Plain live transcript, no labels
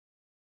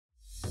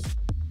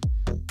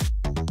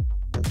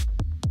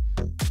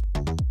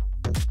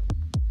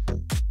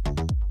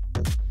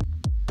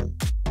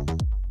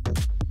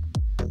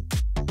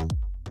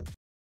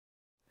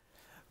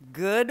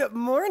Good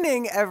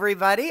morning,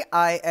 everybody.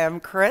 I am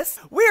Chris.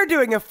 We are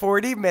doing a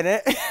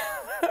 40-minute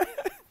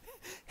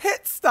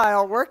HIIT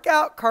style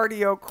workout,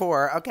 cardio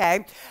core,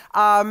 okay?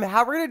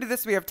 How we're going to do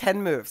this, we have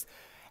 10 moves,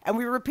 and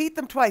we repeat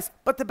them twice.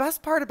 But the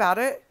best part about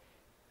it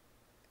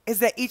is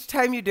that each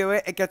time you do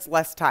it, it gets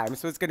less time.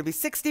 So it's going to be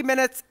 60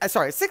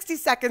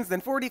 seconds,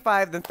 then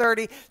 45, then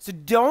 30. So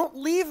don't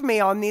leave me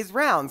on these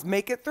rounds.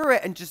 Make it through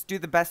it and just do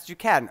the best you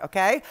can,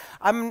 okay?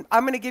 I'm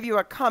going to give you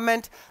a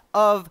comment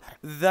of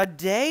the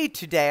day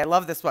today. I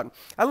love this one.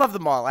 I love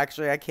them all,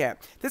 actually. I can't.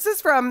 This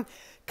is from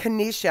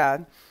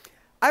Kanisha.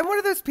 I'm one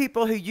of those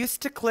people who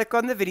used to click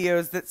on the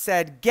videos that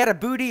said, get a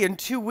booty in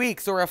 2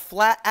 weeks or a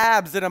flat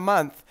abs in a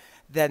month.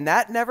 Then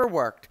that never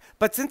worked.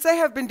 But since I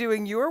have been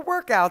doing your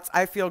workouts,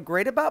 I feel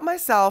great about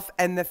myself,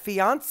 and the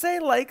fiance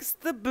likes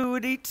the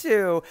booty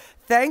too.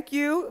 Thank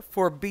you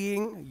for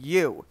being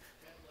you.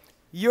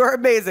 You're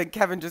amazing.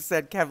 Kevin just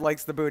said Kev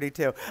likes the booty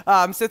too.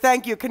 So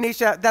thank you,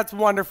 Kanisha. That's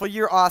wonderful.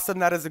 You're awesome.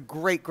 That is a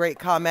great, great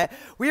comment.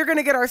 We are going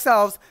to get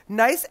ourselves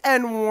nice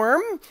and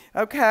warm,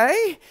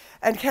 okay?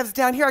 And Kev's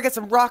down here. I got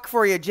some rock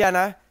for you,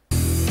 Jenna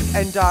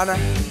and Donna.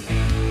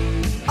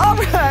 All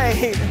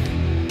right.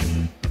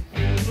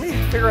 Let me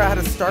figure out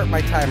how to start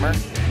my timer.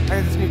 I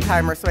have this new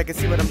timer so I can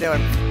see what I'm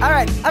doing. All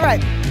right.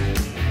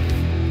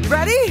 You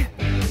ready?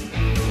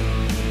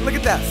 Look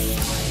at this.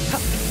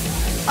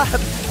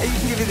 You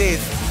can give me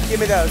these. Give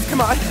me those.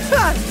 Come on.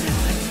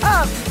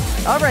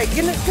 All right.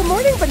 Good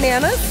morning,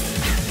 bananas.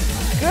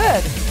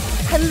 Good.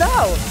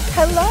 Hello.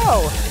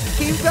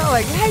 Keep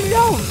going.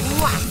 Hello.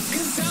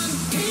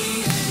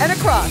 And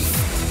across.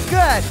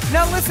 Good.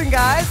 Now listen,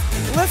 guys.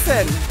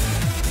 Listen.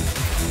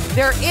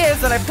 There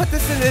is, and I put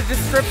this in the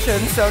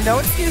description, so no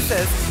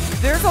excuses.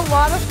 There's a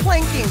lot of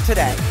planking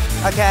today,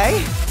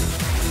 okay?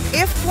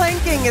 If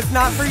planking is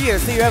not for you,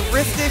 so you have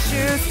wrist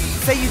issues,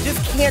 say you just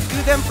can't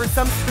do them for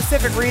some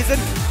specific reason,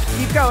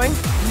 keep going.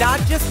 Not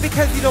just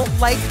because you don't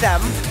like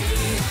them,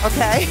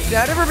 okay?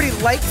 Not everybody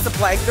likes the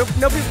plank.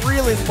 Nobody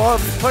really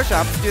loves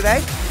push-ups, do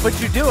they? But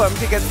you do them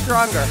to get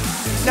stronger.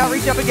 Now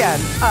reach up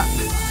again, up,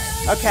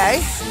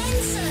 okay?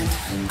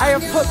 I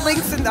have put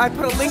links in, I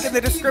put a link in the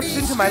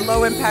description to my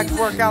low-impact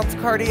workouts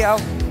cardio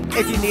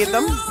if you need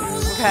them,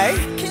 okay?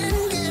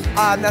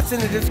 That's in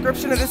the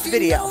description of this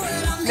video.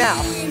 Now,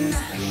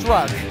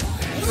 shrug,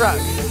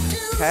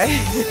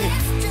 okay?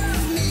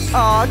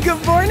 Aw,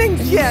 good morning,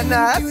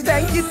 Jenna.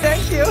 Thank you.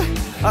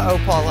 Uh-oh,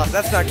 Paula,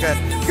 that's not good.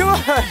 Come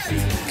on.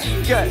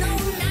 Good.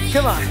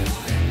 Come on.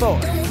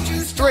 4,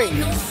 3,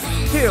 2,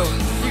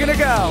 you're gonna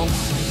go.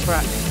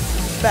 Front,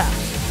 back.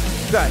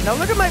 Good. Now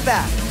look at my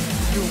back.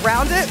 You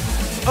round it,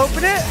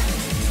 open it.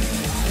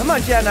 Come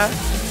on, Jenna.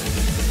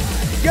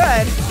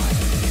 Good.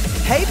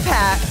 Hey,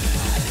 Pat.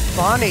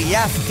 Bonnie,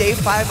 yes, day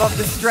 5 of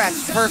the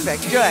stretch.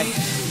 Perfect, good.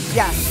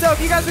 Yes, so if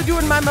you guys are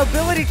doing my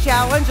mobility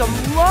challenge, I'm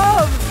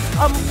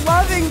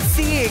loving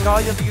seeing all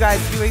of you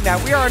guys doing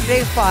that. We are on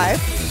day 5.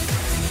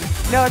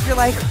 Now, if you're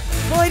like,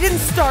 well, I didn't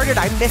start it,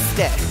 I missed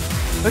it,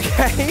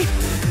 okay?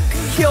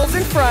 Heels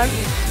in front,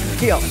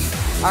 heels,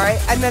 all right?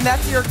 And then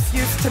that's your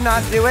excuse to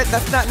not do it.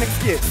 That's not an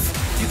excuse.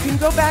 You can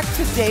go back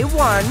to day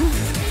 1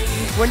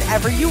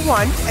 whenever you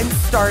want and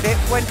start it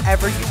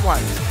whenever you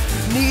want.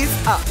 Knees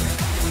up.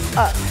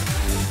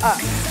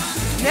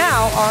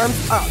 Now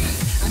arms up.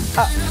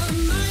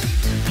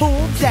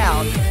 Pull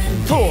down,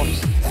 pull.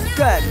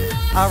 Good.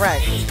 All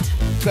right.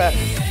 Good.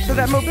 So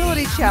that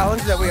mobility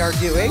challenge that we are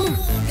doing,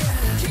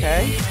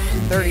 okay,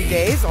 30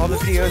 days. All the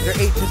videos are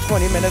 8 to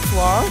 20 minutes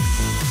long.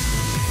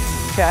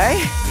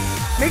 Okay.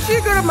 Make sure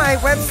you go to my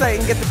website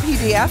and get the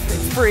PDF.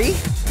 It's free.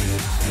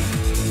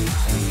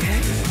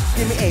 Okay.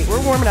 Give me 8.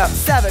 We're warming up.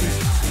 7,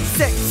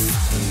 6,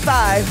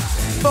 5,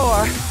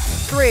 4,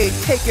 3.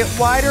 Take it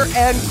wider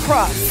and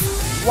cross.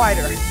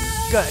 Wider.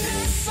 Good.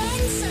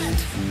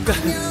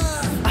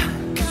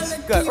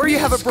 Good. Or you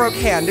have a broke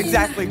hand.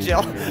 Exactly,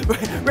 Jill.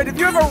 But if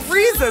you have a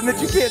reason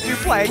that you can't do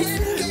planks,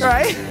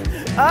 right?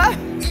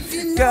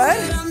 Good.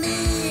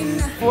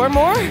 4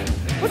 more.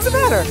 What's the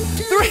matter?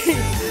 3,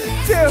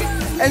 2,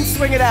 and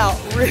swing it out.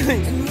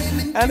 Really.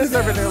 Anna's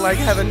over there like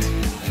having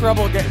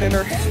trouble getting in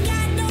her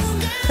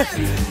a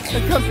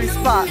comfy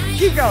spot.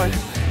 Keep going.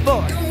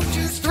 4,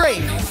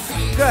 3.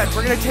 Good.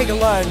 We're going to take a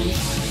lunge.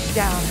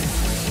 Down.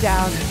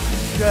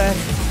 Good.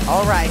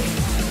 All right.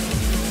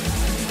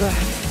 Good.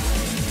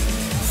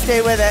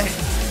 Stay with it.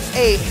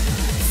 8,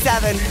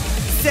 7,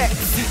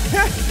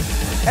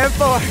 6, and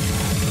 4,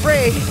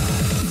 3.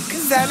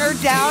 Center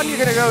down. You're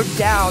gonna go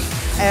down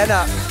and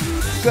up.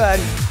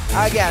 Good.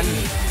 Again.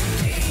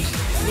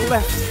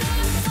 Lift.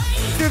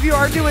 So if you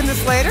are doing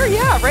this later,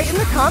 yeah, write in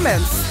the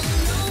comments.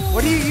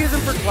 What are you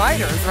using for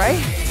gliders,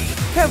 right?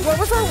 Kev, what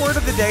was our word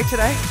of the day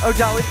today? Oh,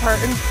 Dolly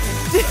Parton.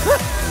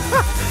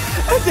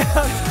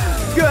 Down.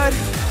 Good.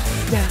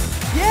 Down.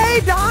 Yay,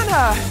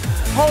 Donna.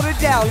 Hold it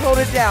down, hold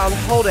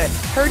it.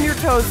 Turn your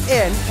toes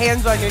in,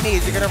 hands on your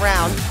knees. You're gonna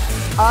round.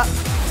 Up,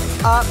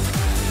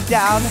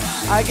 down,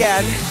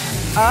 again.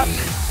 Up,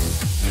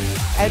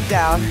 and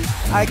down,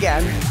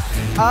 again.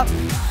 Up,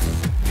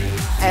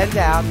 and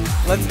down.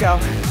 Let's go.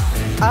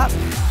 Up,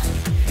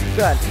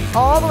 Good.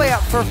 All the way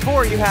up for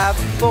 4. You have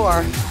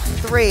 4,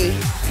 3,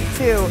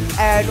 2,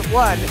 and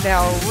 1.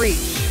 Now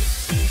reach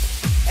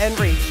and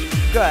reach.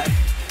 Good.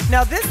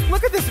 Now this,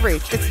 look at this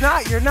reach. It's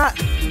not, you're not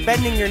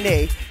bending your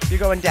knee. You're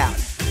going down.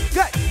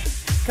 Good.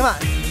 Come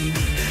on.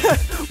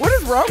 What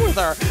is wrong with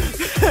her?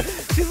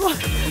 She's a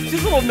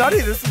little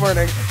nutty this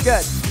morning.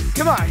 Good.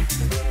 Come on.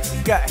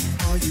 Good.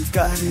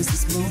 Good.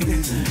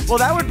 Well,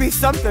 that would be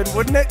something,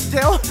 wouldn't it,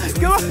 Jill?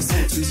 Come on.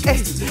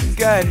 8.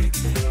 Good.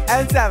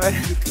 And 7.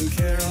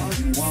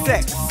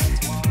 6.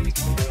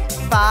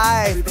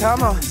 5.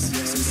 Come on.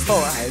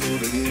 4.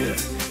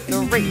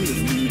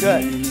 3.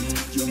 Good.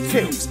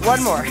 2.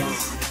 One more.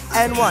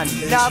 And 1.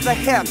 Now the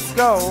hips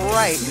go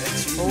right,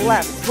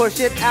 left. Push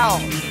it out.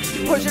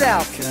 Push it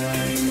out.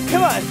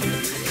 Come on.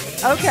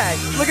 Okay,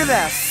 look at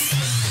this.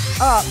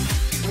 Up,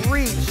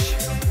 reach,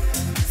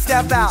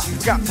 step out. We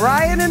got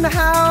Brian in the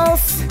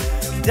house,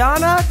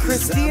 Donna,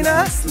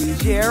 Christina,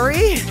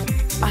 Jerry.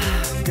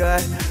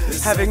 Good.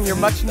 Having your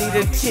much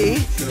needed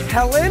tea.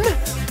 Helen,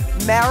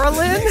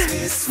 Marilyn,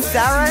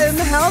 Sarah in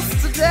the house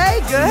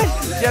today. Good.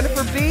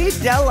 Jennifer B,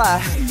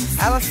 Della,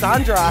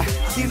 Alessandra.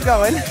 Keep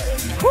going.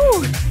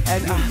 Whew.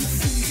 And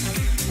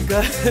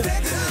good.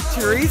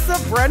 Teresa,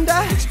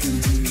 Brenda,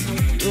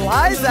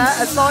 Liza,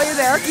 I saw you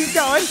there. Keep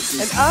going.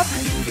 And up.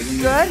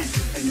 Good.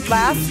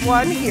 Last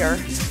one here.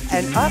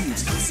 And up.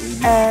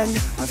 And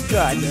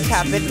good.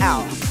 Tap it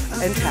out.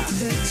 And tap.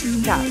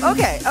 Tap.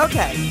 Okay.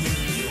 Okay.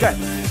 Good.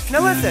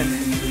 Now listen.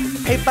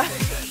 Paper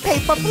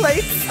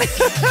plates.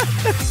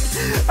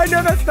 I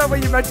know that's not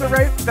what you meant to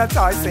write. That's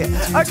how I see it.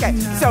 Okay.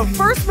 So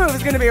first move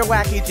is going to be a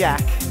wacky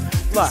jack.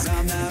 Look.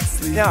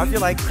 Now, if you're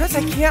like, Chris,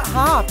 I can't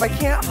hop. I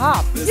can't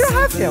hop. You don't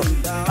have to.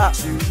 Up.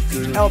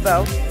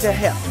 Elbow to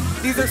hip.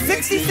 These are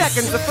 60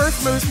 seconds, the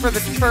first moves for the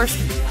first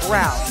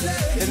round.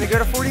 Then they go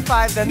to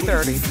 45, then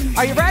 30.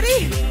 Are you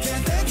ready?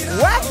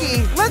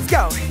 Wacky. Let's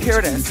go. Here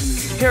it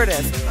is. Here it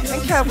is.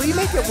 And Kev, will you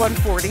make it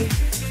 140?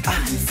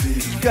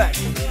 Good.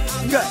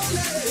 Good.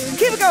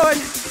 Keep it going.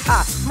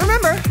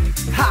 Remember.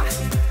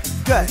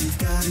 Good.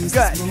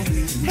 Good.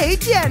 Hey,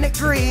 Janet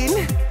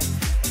Green.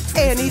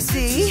 Annie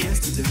C.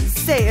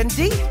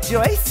 Sandy.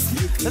 Joyce.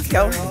 Let's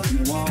go.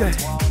 Good.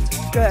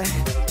 Good.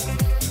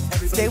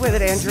 Stay with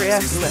it, Andrea.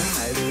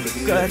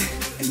 Good.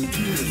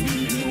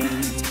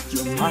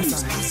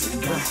 Awesome.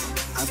 Good.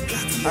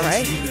 All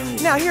right.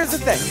 Now, here's the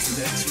thing.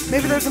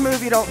 Maybe there's a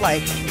move you don't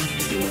like.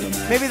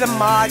 Maybe the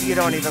mod you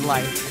don't even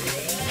like.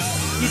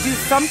 You do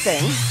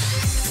something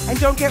and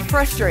don't get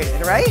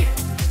frustrated, right?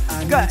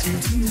 Good.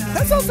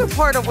 That's also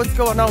part of what's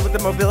going on with the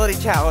mobility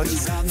challenge.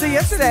 So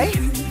yesterday,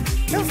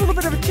 that was a little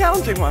bit of a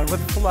challenging one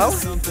with flow,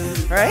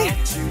 right?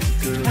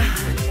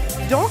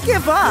 Don't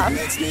give up,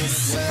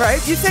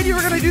 right? You said you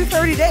were going to do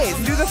 30 days.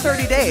 Do the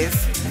 30 days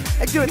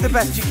and do it the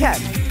best you can.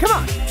 Come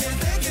on.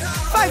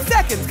 5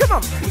 seconds. Come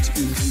on.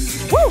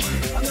 Woo.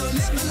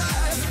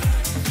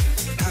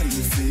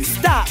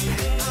 Stop.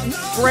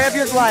 Grab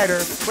your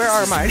gliders. Where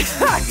are mine?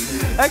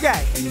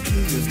 Okay.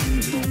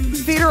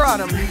 Feet are on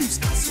them.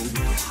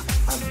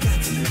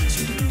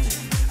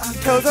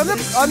 Toes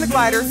on the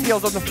gliders,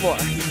 heels on the floor.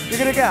 You're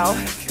going to go.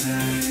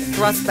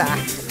 Thrust back.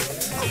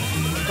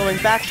 Going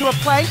back to a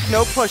plank,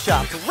 no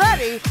push-up.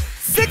 Ready?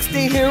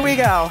 60, here we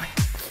go.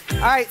 All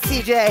right,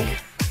 CJ.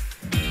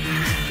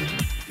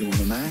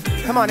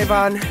 Come on,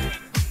 Yvonne.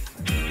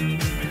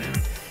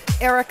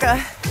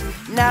 Erica,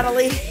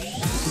 Natalie.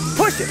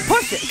 Push it,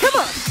 come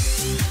on.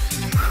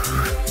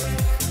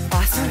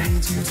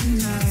 Awesome.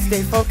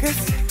 Stay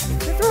focused.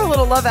 Throw a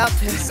little love out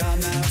to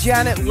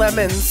Janet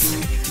Lemons.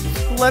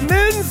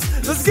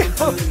 Lemons? Let's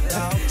go.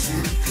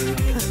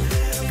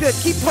 Good,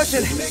 keep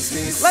pushing.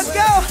 Let's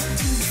go.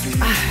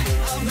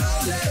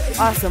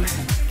 Awesome.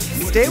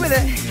 Stay with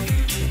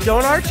it.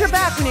 Don't arch your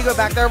back when you go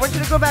back there. I want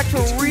you to go back to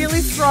a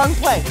really strong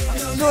plank.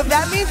 So if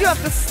that means you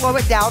have to slow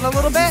it down a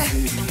little bit,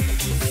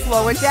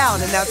 slow it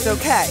down, and that's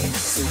okay.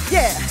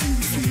 Yeah.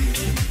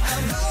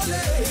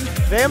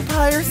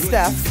 Vampire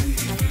step.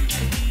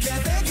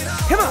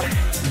 Come on.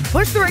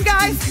 Push through it,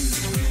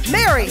 guys.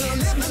 Mary.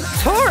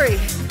 Tori.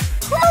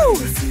 Woo.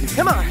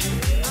 Come on.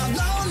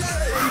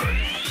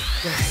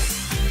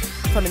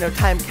 Good. Let me know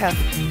time, Kev.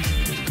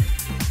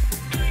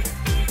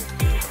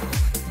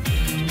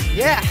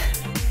 Yeah.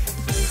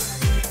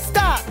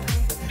 Stop.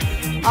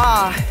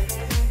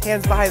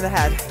 Hands behind the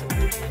head.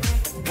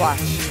 Watch.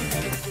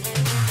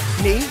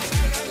 Knee,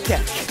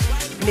 kick.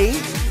 Knee,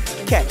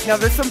 kick. Now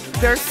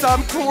there's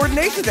some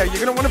coordination there. You're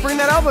gonna want to bring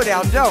that elbow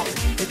down. Don't.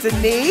 It's a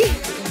knee,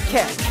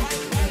 kick.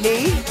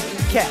 Knee,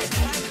 kick.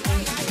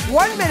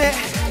 1 minute.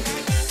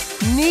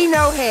 Knee,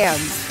 no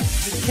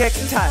hands. Kick,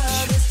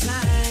 touch.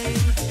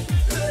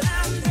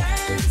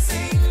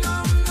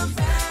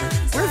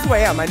 Where's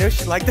Wham? I know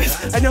she liked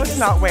this. I know it's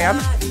not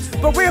Wham,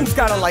 but Wham's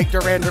gotta like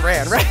Duran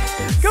Duran, right?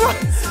 Come on.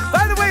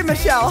 By the way,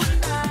 Michelle,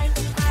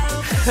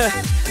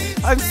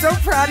 I'm so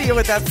proud of you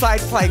with that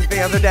side plank the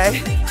other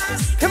day.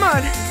 Come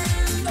on.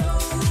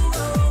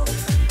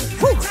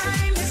 Woo.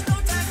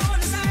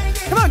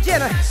 Come on,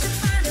 Jenna.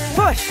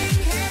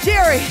 Push.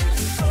 Jerry.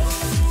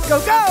 Go,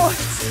 go.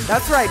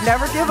 That's right.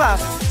 Never give up.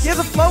 Give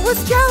the What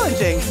was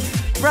challenging,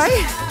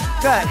 right?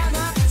 Good.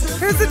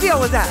 Here's the deal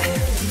with that.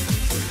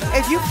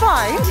 If you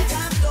find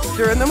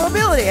during the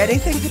mobility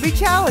anything to be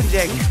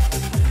challenging,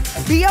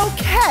 be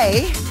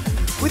okay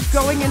with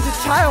going into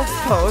child's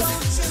pose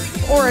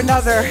or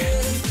another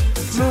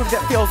move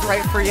that feels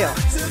right for you,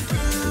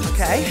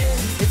 okay?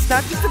 It's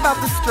not just about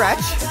the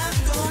stretch,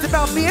 it's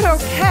about being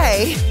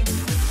okay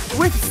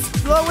with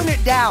slowing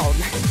it down,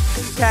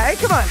 okay?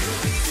 Come on.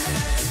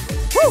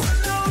 Woo!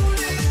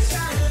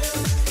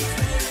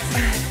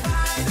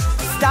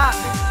 Stop.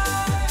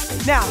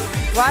 Now,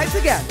 rise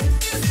again.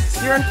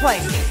 You're in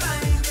plank.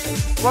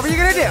 What were you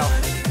gonna do?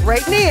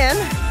 Right knee in,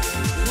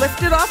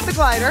 lift it off the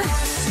glider,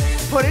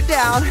 put it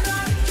down,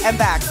 and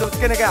back. So it's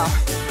gonna go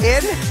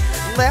in,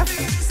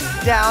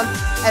 lift, down,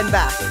 and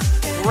back.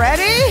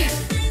 Ready?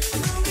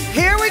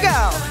 Here we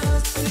go.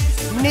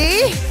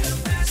 Knee,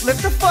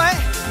 lift the foot,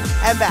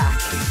 and back.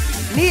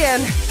 Knee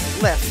in,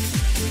 lift.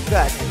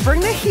 Good.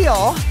 Bring the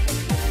heel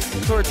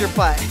towards your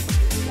butt.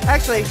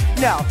 Actually,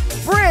 no.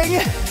 Bring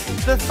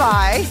the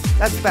thigh,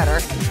 that's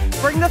better.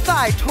 Bring the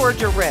thigh towards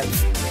your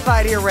ribs.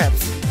 Thigh to your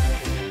ribs.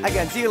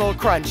 Again, do a little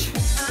crunch.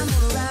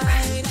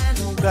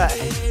 Good.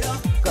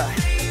 Good.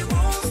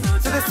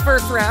 So this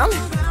first round,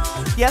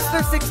 yes,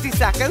 they're 60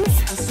 seconds,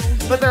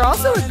 but they're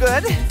also a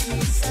good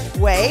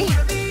way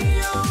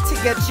to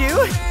get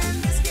you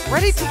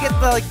ready to get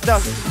the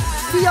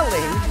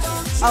feeling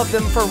of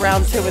them for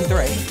round 2 and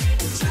 3.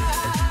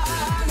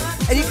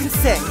 And you can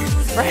sing,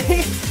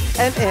 right?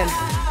 And in,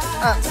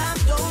 up.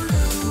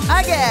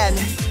 Again.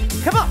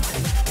 Come on.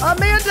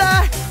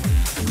 Amanda,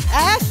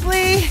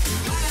 Ashley,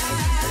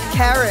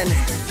 Karen.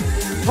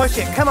 Push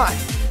it. Come on.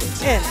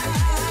 In,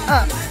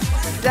 up,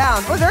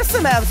 down. Oh, there's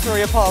some abs for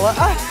you, Paula.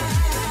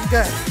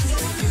 Good.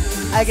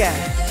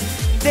 Again.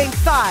 Think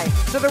thigh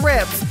to the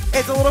ribs.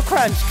 It's a little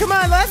crunch. Come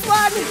on, last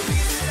one.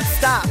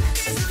 Stop.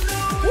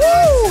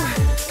 Woo!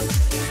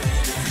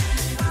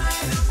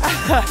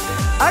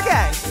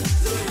 Okay.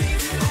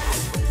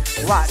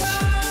 Watch.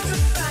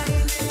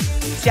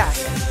 Jack,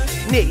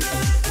 knee,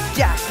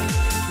 jack,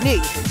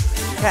 knee.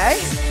 Okay?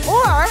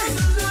 Or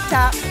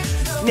tap,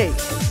 knee,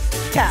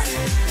 tap,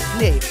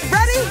 knee.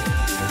 Ready?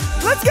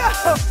 Let's go.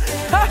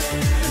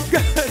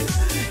 Good.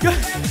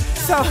 Good.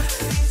 So,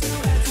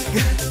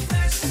 good.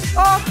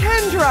 Oh,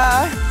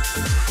 Kendra.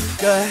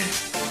 Good.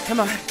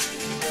 Come on.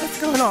 What's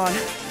going on?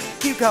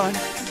 Keep going.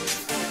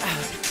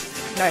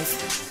 Nice.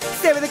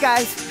 Stay with it,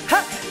 guys.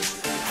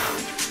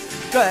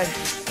 Good.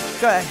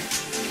 Good.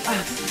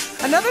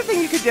 Another thing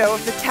you could do,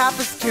 if the tap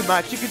is too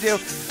much, you could do,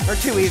 or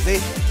too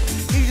easy,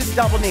 you just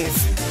double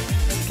knees.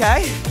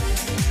 Okay?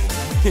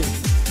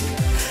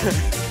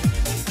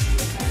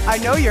 I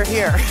know you're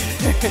here.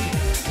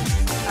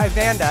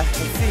 Vanda, I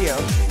see you.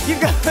 Keep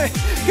going.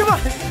 Come on.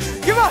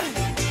 Come on.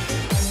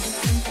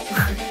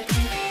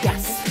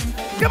 Yes.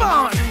 Come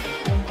on.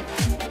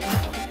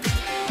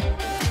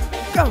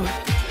 Go.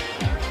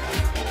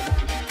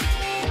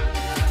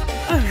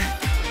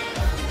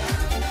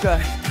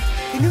 Good.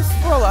 Can you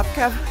scroll up,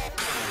 Kev?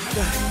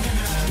 Good.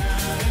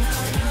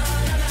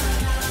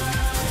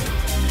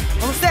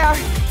 Almost there.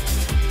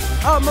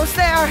 Almost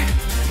there.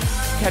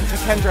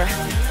 Kendra.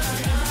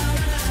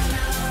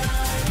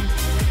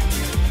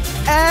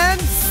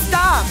 And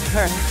stop.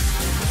 I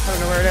don't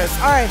know where it is.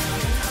 All right.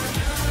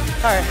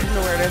 I don't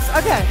know where it is.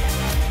 Okay.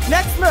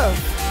 Next move.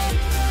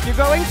 You're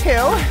going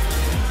to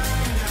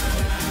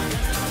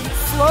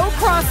slow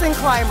crossing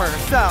climber.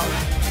 So,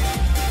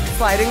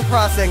 sliding,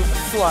 crossing,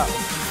 slow.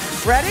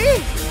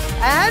 Ready?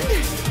 And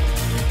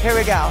here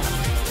we go.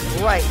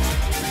 Right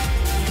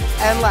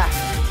and left.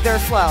 They're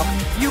slow.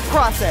 You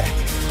cross it.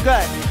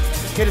 Good.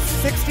 Get a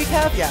 60,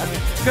 Kev? Yeah.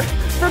 Good.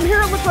 From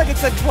here, it looks like it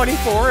said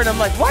 24, and I'm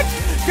like, what?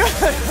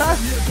 Good.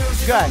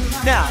 Good.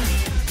 Now,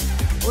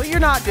 what you're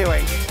not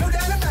doing,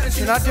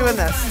 you're not doing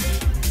this.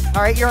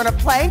 All right, you're on a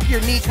plank,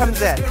 your knee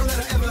comes in.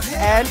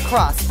 And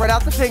cross. Spread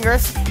out the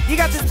fingers. You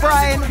got this,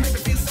 Brian.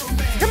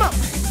 Come on.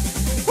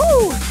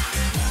 Woo.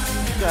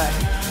 Good.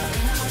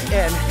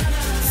 In.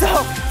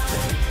 So,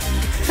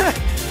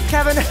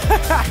 Kevin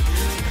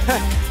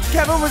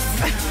was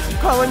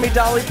calling me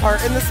Dolly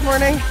Parton this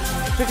morning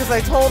because I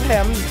told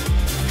him,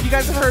 you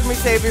guys have heard me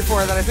say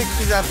before that I think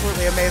she's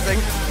absolutely amazing.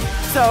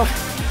 So,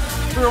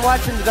 we were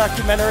watching the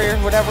documentary or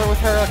whatever with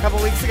her a couple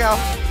weeks ago,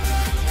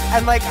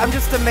 and like, I'm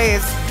just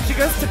amazed. She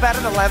goes to bed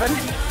at 11,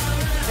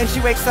 and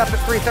she wakes up at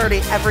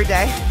 3:30 every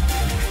day.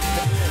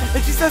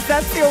 And she says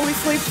that's the only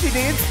sleep she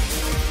needs.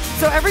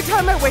 So every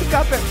time I wake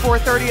up at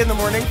 4:30 in the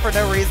morning for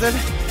no reason,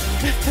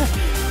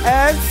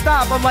 and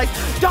stop, I'm like,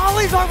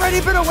 Dolly's already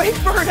been awake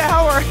for an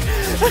hour.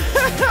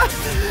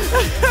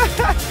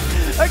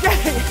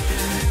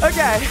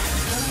 Okay,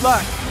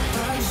 look.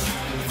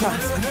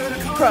 Cross,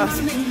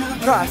 cross,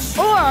 cross,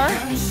 or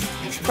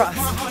cross.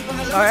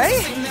 All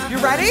right, you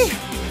ready?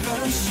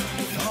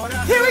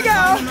 Here we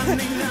go.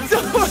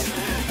 So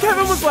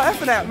Kevin was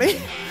laughing at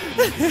me.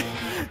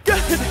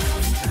 Good.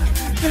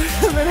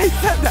 And then I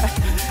said that.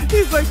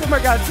 He's like, oh my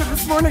God, so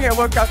this morning I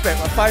woke up at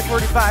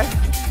 5:45.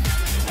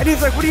 And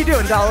he's like, what are you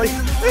doing, Dolly?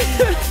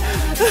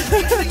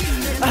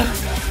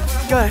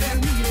 Good.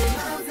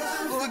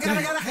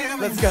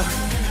 Let's go.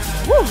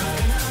 Woo.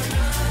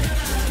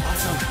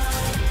 Awesome.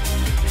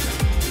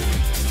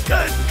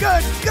 Good,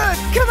 good, good.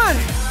 Come on.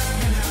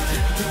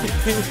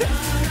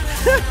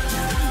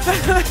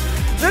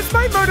 That's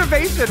my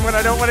motivation when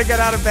I don't want to get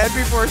out of bed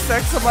before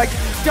 6. I'm like,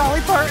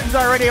 Dolly Parton's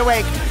already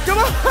awake. Come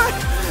on.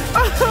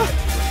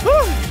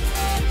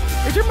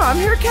 Is your mom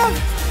here, Kev?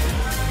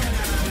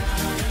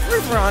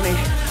 Where's Ronnie?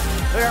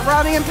 We got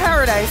Ronnie in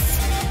paradise.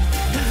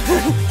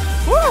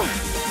 Woo.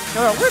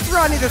 Come on, where's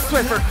Ronnie the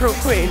Swiffer crew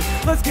queen?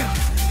 Let's go.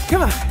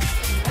 Come on.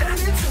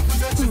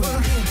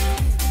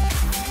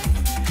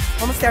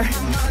 Almost there.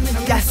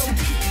 Yes.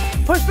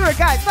 Push through it,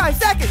 guys. 5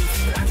 seconds.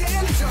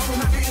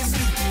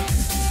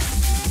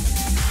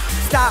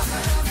 Stop.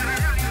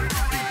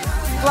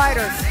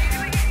 Gliders.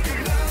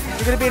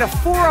 You're gonna be in a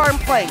forearm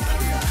plank.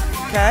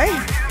 Okay?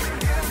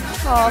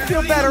 Oh,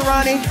 feel better,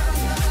 Ronnie.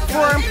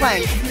 Forearm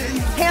plank.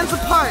 Hands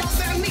apart.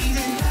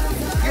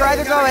 You're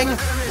either going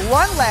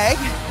one leg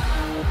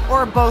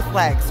or both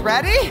legs.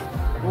 Ready?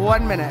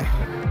 1 minute.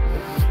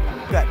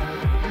 Good.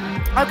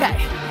 Okay.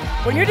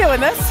 When you're doing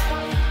this,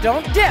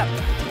 don't dip.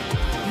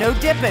 No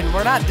dipping.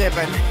 We're not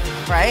dipping,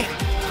 right?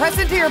 Press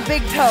into your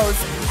big toes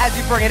as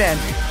you bring it in.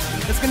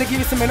 It's gonna give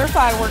you some inner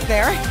thigh work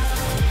there.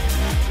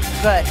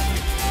 Good.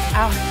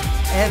 Out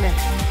and in.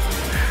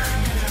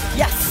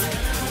 Yes.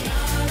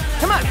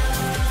 Come on.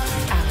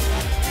 Out.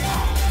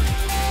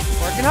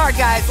 Working hard,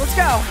 guys. Let's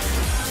go.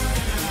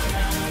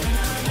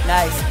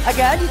 Nice.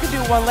 Again, you can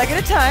do one leg at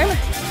a time.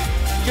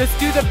 Just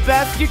do the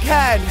best you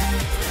can.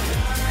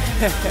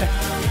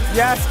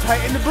 Yes,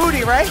 tighten the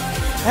booty, right?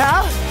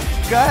 How?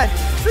 Good.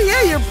 So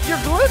yeah, your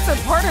glutes are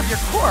part of your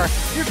core.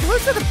 Your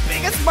glutes are the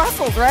biggest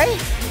muscles, right?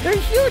 They're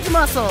huge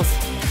muscles.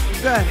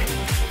 Good.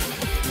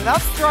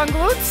 Without strong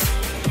glutes,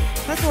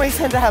 that's when we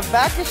tend to have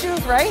back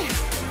issues, right?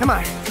 Come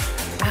on.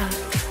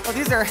 Oh,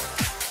 these are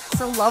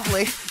so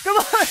lovely. Come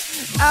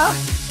on.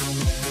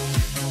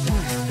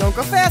 Don't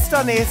go fast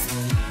on these.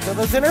 Feel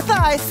those inner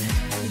thighs.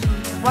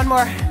 One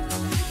more.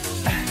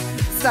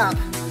 Stop.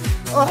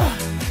 Oh,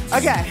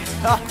 okay.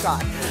 Oh,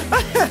 God.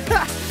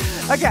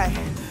 Okay.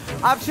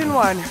 Option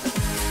 1.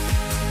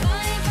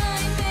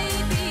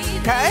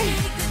 Okay?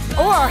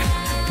 Or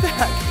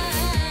back.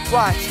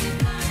 Watch.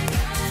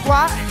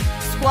 Squat,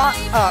 squat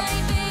up.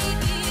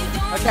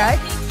 Okay?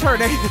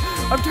 Turning.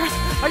 I'm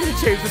gonna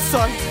change this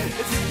song.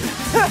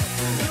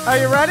 Are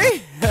you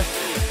ready?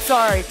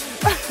 Sorry.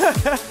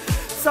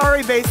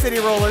 Sorry, Bay City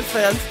Rollers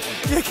fans.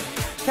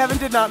 Kevin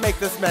did not make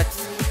this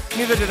mix.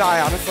 Neither did I,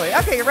 honestly.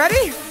 Okay, you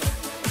ready?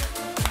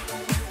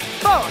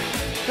 4,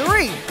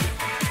 3.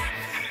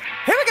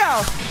 Here we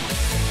go.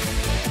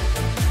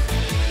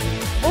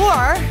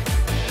 Or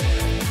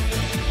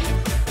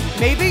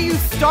maybe you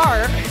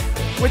start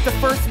with the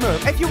first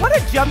move. If you want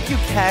to jump, you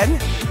can.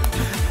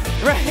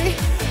 Right?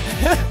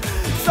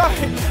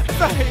 Sorry,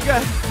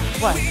 good.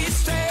 What?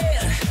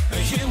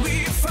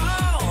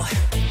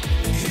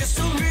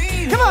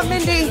 Come on,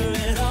 Mindy.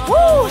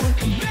 Woo!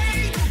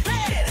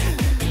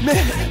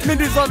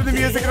 Mindy's loving the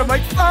music, and I'm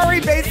like, sorry,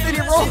 Bay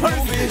City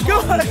Rollers. Go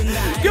on.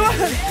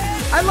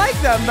 I like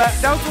them, but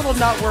that was a little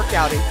not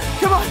workouty.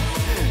 Come on.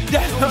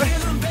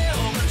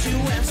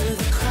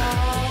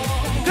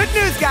 Good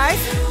news, guys.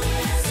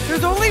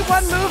 There's only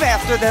one move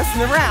after this in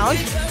the round.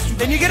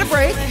 Then you get a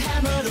break.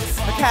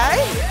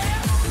 Okay?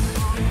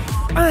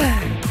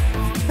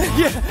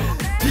 Yeah.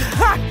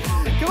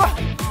 Come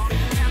on.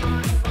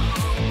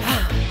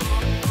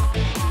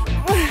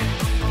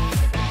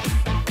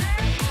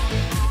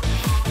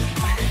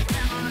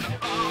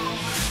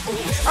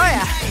 Oh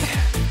yeah.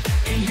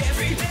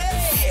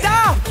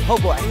 Stop! Oh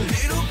boy.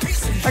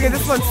 Okay,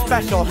 this one's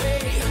special.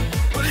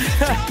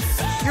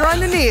 You're on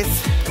the knees.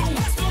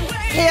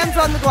 Hands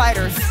on the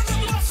gliders.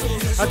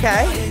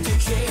 Okay?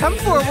 Come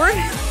forward.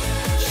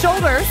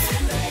 Shoulders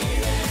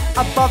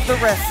above the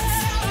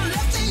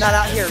wrists. Not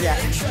out here yet.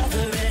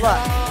 Look.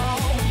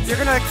 You're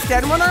gonna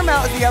extend one arm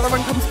out as the other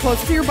one comes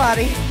close to your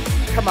body.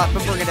 Come up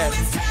and bring it in.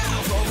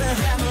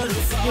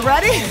 You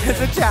ready?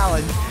 It's a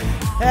challenge.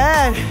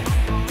 And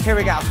here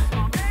we go.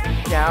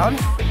 Down,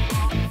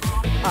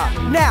 up.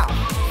 Now,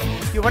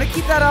 you want to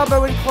keep that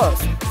elbow in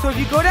close. So if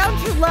you go down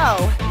too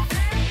low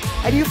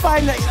and you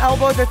find the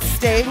elbow that's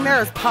staying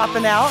there is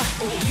popping out,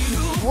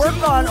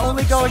 work on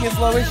only going as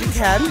low as you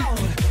can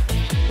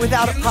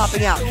without it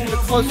popping out. Keep it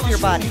close to your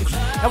body.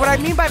 And what I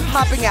mean by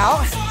popping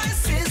out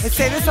is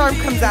say this arm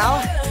comes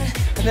out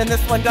and then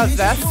this one does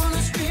this.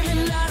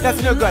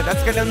 That's no good.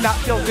 That's going to not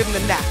feel good in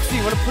the neck. So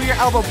you want to pull your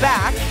elbow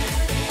back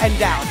and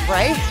down,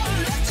 right?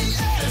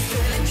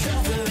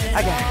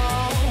 Again.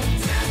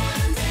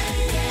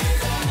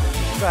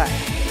 Good.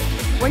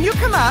 When you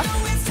come up,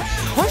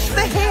 push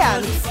the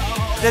hand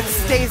that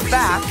stays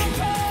back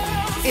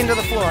into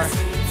the floor.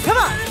 Come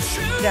on.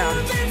 Down.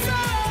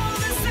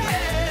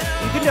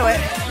 You can do it.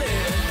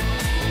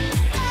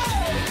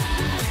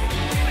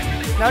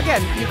 Now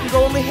again, you can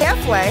go only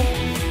halfway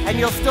and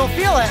you'll still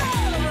feel it.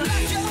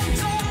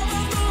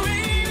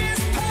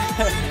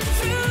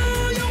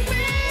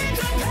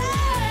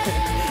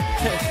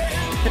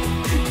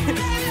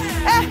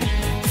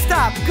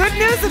 stop. Good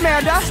news,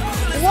 Amanda.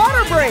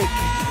 Water break.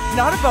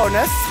 Not a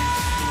bonus.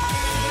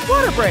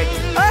 Water break.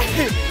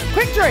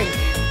 Quick drink.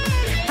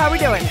 How we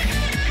doing?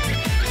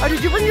 Oh,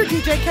 did you bring your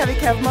DJ Kevy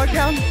Kev mug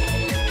down?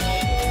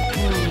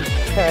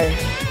 Okay.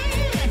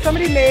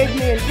 Somebody made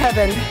me and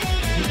Kevin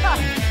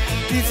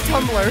these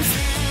tumblers.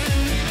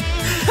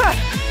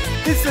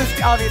 This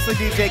is obviously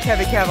DJ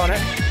Kevy Kev on it.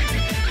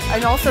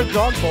 And also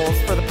dog bowls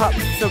for the pups.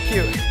 So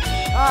cute.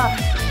 All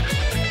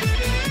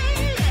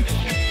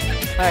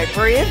right,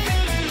 breathe.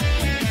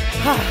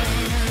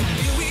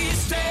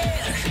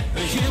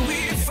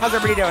 How's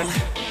everybody doing?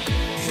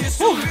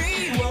 Whew.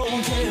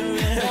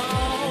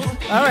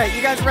 All right,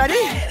 you guys ready?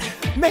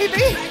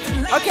 Maybe?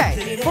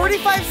 Okay,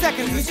 45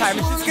 seconds this time.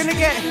 It's just gonna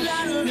get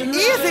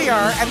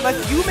easier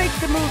unless you make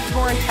the moves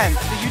more intense.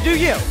 So you do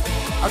you,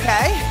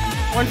 okay?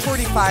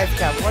 145,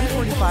 Kev.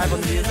 145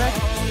 on the music.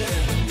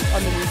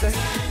 On the music.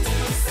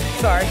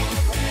 Sorry,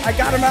 I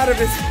got him out of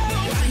his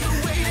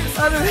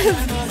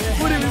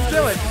what he was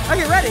doing.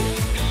 Okay, ready?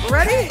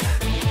 Ready?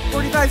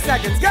 45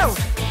 seconds, go!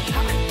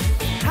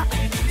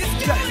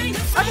 Good.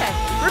 Okay,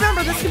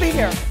 remember this can be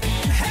here.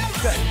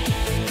 Good.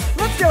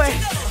 Let's do it.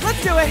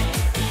 Let's do it.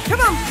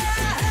 Come on.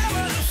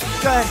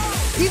 Good.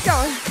 Keep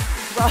going.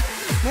 Well,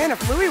 man,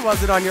 if Louie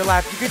wasn't on your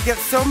lap, you could get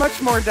so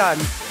much more done.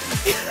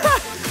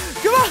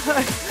 Come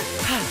on.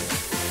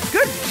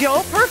 Good,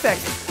 Jill.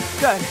 Perfect.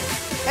 Good.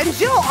 And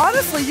Jill,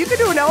 honestly, you could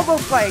do an elbow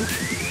plank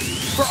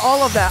for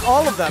all of that,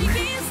 all of them.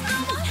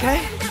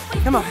 Okay?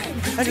 Come on.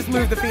 And just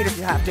move the feet if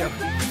you have to.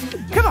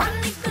 Come on.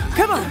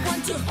 Come on.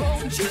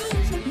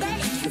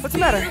 What's the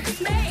matter?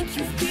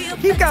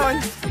 Keep going.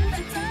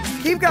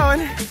 Keep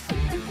going.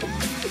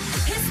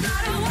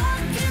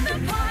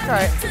 All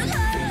right.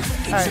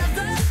 All right.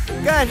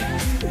 Good.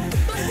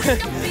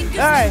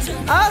 All right.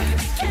 Up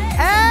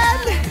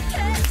and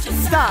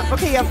stop.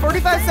 Okay, you have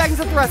 45 seconds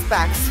of thrust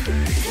backs.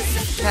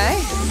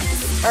 Okay?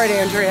 All right,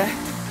 Andrea.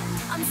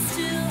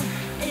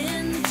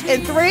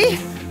 In 3,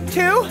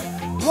 2,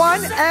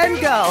 1, and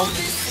go.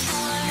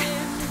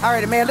 All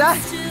right, Amanda.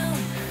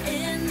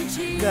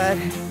 Good.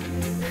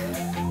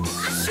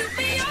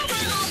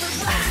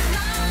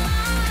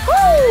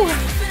 Woo!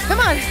 Come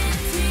on.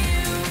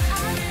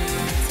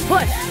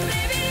 Push.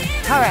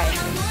 All right.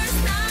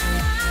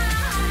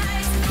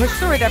 Push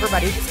through it,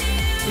 everybody.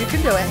 You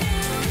can do it.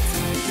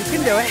 You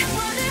can do it.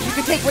 You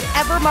can take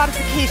whatever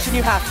modification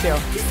you have to.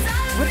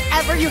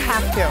 Whatever you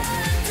have to.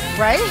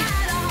 Right?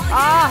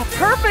 Ah,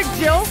 perfect,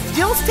 Jill.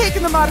 Jill's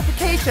taking the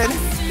modification.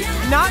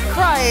 Not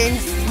crying,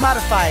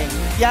 modifying.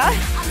 Yeah?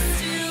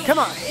 Come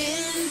on.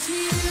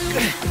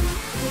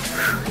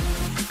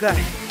 Good.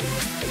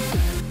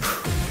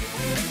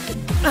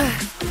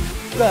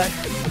 Good.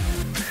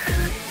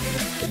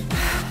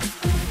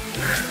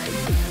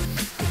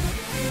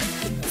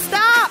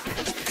 Stop!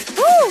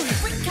 Woo!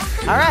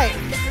 All right.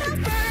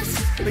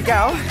 Here we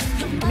go.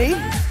 Knee,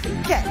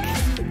 kick.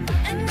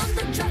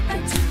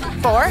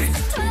 4,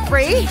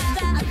 3.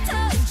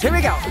 Here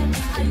we go.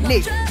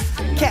 Knee,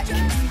 kick,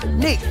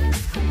 knee,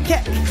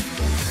 kick.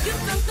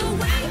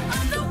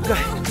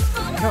 Good.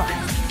 Come on.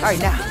 All right,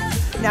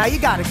 now you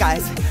got it,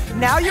 guys.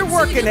 Now you're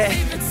working it.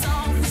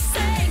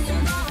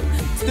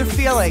 The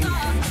feeling,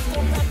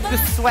 the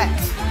sweat,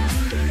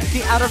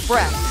 the out of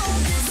breath,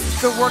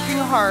 the working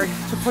hard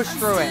to push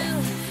through it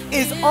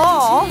is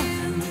all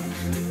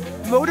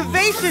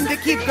motivation to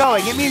keep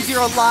going. It means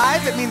you're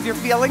alive. It means you're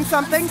feeling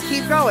something.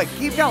 Keep going.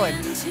 Keep going.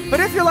 But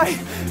if you're like,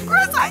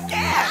 Chris, I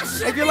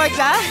can't. If you're like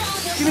that,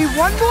 give me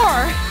one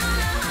more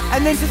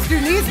and then just do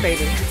knees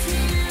maybe.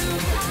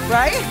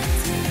 Right?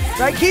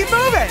 Right? Keep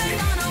moving.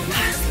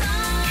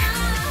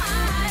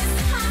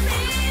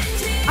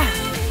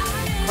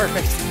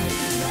 Perfect.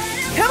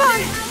 Come on.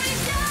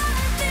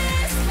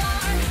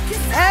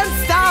 And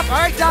stop. All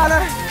right,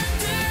 Donna.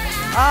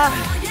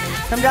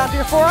 Come down to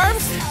your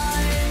forearms.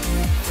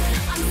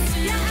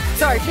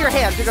 Sorry, to your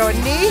hands. You're going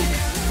knee,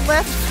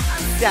 lift,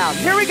 down.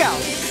 Here we go.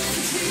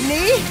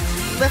 Knee,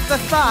 lift the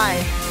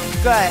thigh.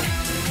 Good.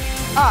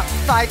 Up,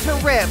 thigh to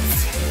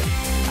ribs.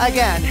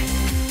 Again.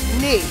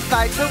 Knee,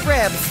 thigh to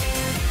ribs.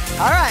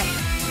 All right.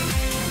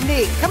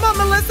 Knee. Come on,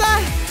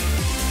 Melissa.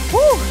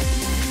 Woo.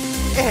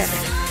 In.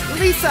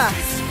 Lisa.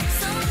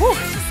 Woo.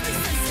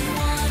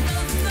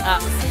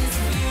 Up.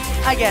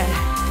 Again.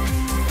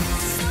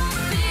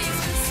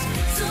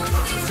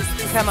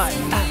 Come on.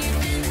 Up.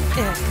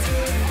 In.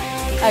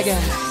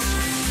 Again.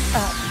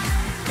 Up.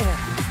 In.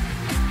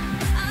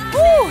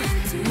 Woo.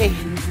 Knee.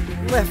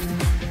 Lift.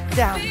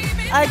 Down.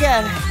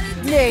 Again.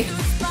 Knee.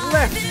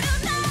 Lift.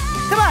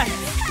 Come on.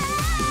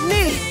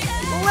 Knee.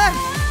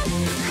 Lift.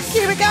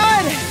 Keep it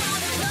going.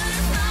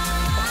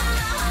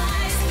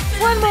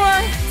 One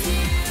more.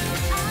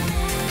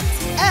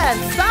 And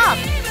stop.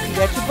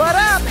 Get your butt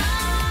up.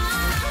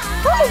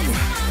 Woo.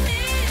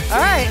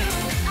 All right.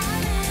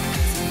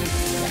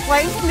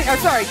 Plank, or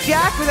sorry,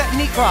 jack with that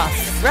knee cross.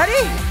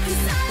 Ready?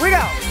 We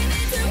go.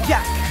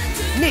 Jack,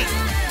 knee,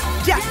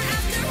 jack,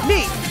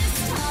 knee.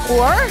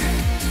 Or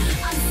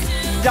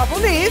double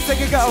knees. So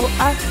you could go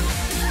up,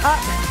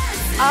 up,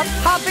 up,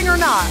 hopping or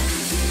not.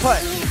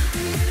 Push.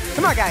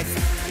 Come on, guys.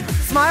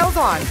 Smiles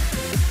on.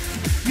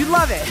 You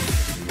love it.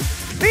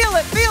 Feel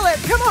it, feel it.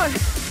 Come on.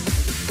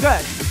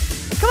 Good.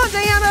 Come on,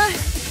 Diana.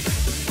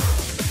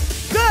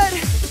 Good.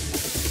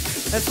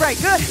 That's right,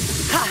 good.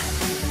 Ha,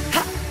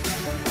 ha.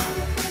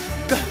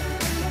 Good.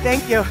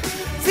 Thank you.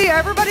 See,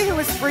 everybody who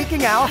was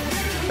freaking out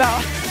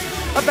about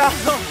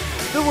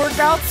the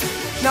workouts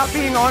not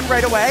being on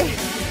right away,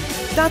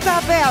 not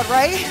that bad,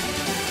 right?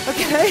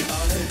 Okay.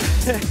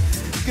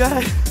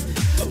 Good.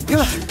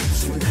 Good.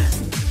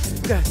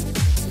 Good.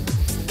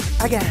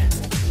 Again.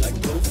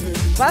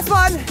 Last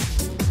one.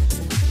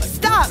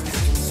 Stop.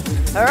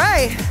 All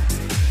right.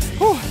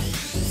 Whew.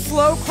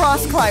 Slow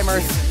cross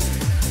climbers.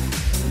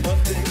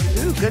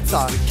 Ooh, good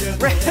song.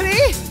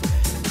 Ready?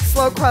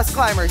 Slow cross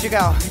climbers. You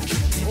go.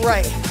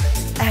 Right.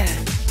 And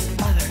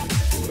other.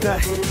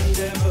 Good.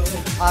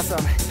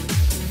 Awesome.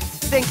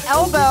 Think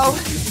elbow.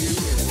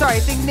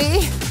 Sorry, think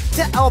knee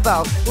to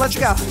elbow. Let's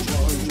go.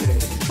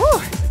 Whew.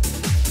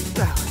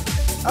 Go.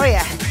 Oh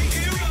yeah.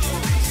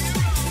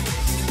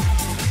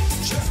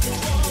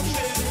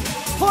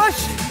 Push.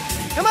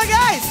 Come on,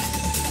 guys.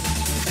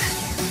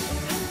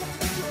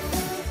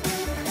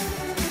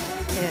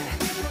 In.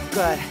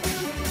 Good.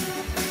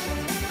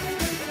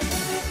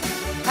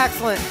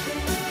 Excellent.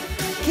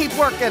 Keep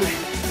working.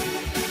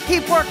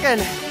 Keep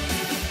working.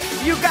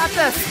 You got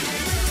this.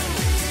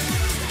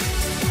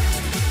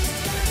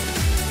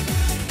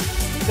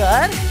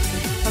 Good.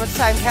 How much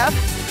time, Kev?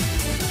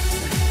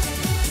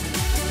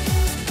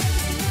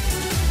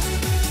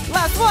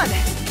 Last one.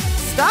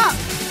 Stop.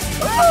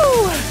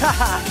 Woo!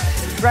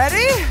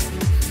 Ready?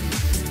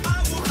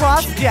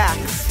 Cross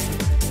jacks.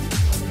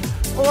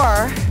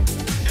 Or,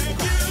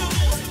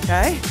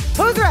 okay.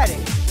 Who's ready?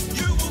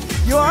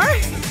 You are?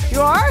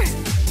 You are?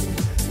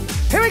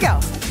 Here we go.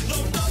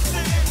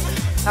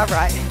 All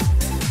right.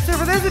 So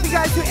for those of you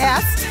guys who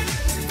asked,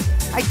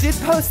 I did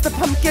post the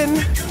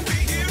pumpkin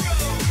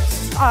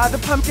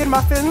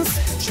muffins.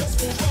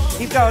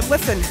 Keep going,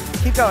 listen,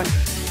 keep going.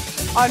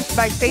 On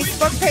my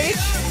Facebook page,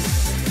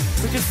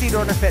 which is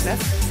Dorner Fitness,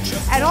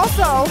 and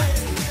also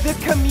the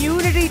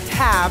community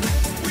tab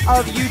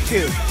of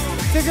YouTube.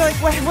 So if you're like,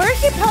 where is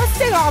she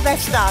posting all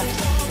this stuff?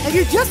 If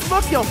you just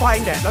look, you'll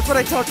find it. That's what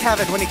I told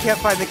Kevin when he can't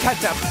find the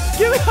ketchup.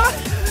 Give me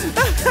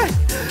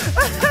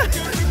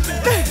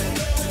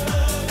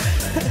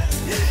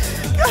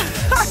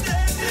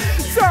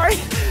Sorry.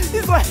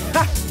 He's like,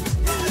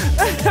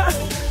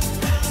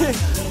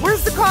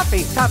 where's the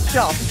coffee? Top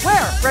shelf.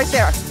 Where? Right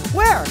there.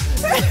 Where?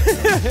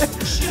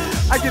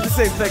 I do the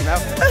same thing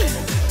though.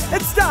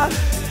 It's done.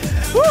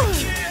 Woo.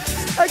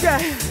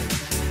 Okay.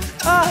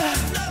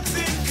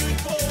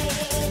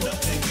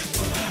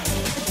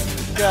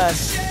 Good.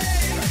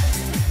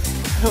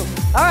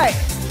 All right,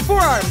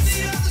 forearms.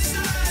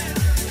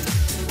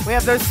 We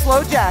have those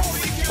slow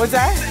jacks. What's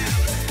that?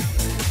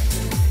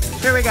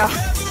 Here we go.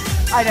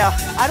 I know.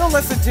 I don't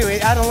listen to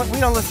it. We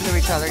don't listen to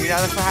each other. You know,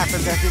 that's what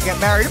happens after you get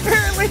married,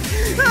 apparently.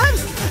 Come on.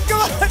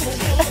 Good.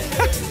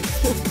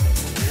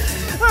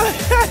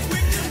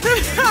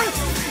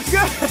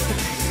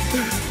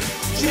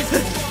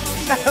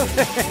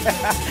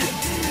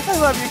 I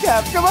love you,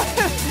 Kev. Come on.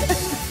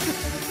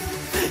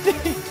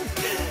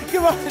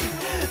 Come on.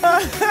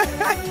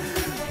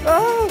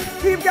 Oh,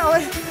 keep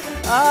going.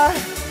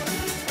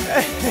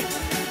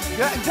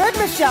 Good,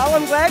 Michelle.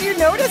 I'm glad you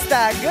noticed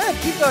that. Good.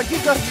 Keep going,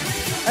 keep going.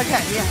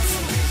 Okay, yes.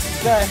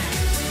 Good.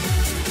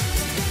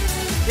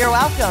 You're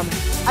welcome.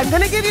 I'm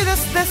gonna give you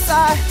this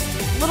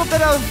little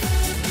bit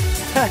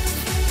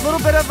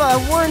of a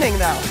warning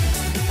though.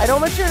 I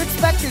don't want you to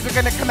expect these are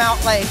gonna come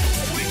out like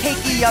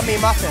cakey, yummy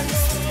muffins.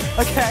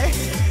 Okay?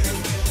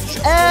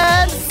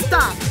 And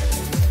stop.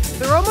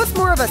 They're almost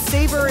more of a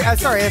savory, a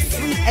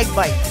sweet egg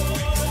bite.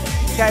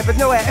 Okay, but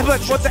no egg, but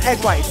with the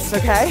egg whites,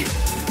 okay?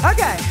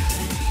 Okay.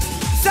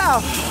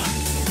 So,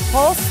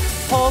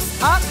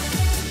 pulse, up.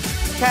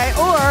 Okay,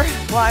 or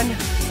 1,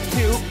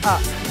 2,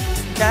 up.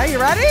 Okay, you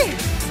ready?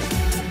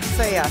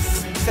 Say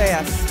yes, say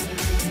yes.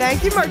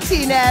 Thank you,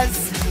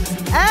 Martinez.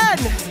 And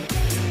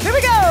here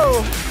we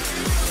go.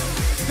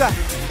 Good.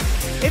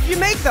 If you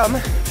make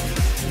them,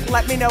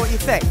 let me know what you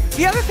think.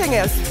 The other thing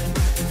is,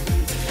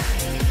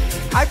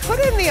 I put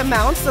in the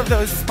amounts of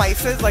those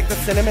spices, like the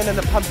cinnamon and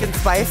the pumpkin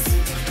spice.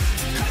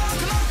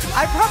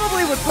 I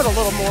probably would put a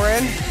little more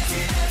in.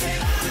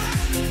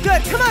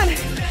 Good, come on.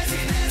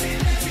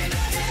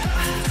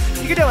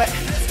 You can do it.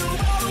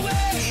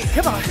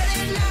 Come on.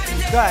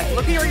 Good,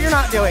 look at what you're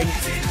not doing.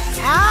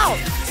 Ow!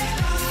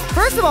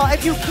 First of all,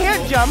 if you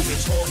can't jump,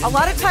 a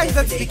lot of times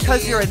that's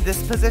because you're in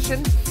this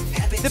position.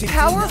 The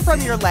power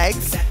from your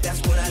legs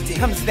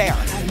comes there,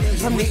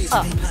 from the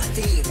up.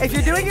 If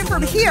you're doing it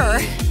from here,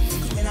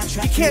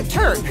 you can't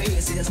turn,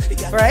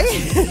 right?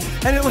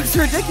 And it looks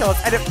ridiculous,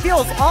 and it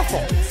feels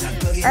awful.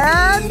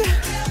 And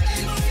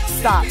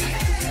stop.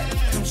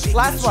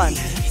 Last one.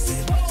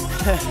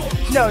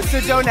 No, so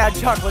don't add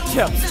chocolate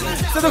chips.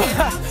 So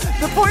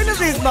the point of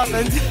these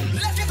muffins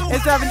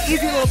is to have an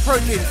easy little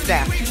protein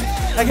snack,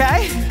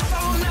 okay?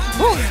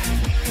 Whew.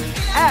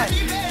 And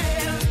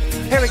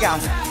here we go.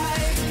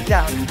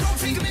 Down.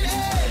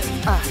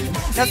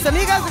 Now some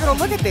of you guys are gonna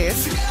look at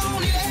these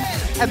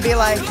and be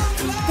like,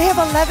 they have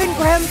 11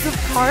 grams of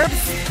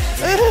carbs?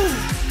 Ugh.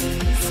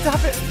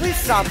 Stop it, please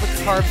stop with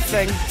the carbs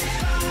thing.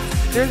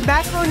 There's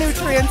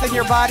macronutrients and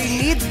your body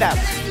needs them,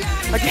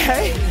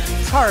 okay?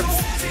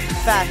 Carbs,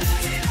 fat,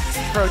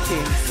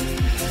 protein.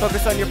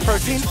 Focus on your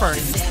protein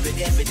first,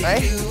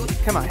 right?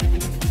 Come on.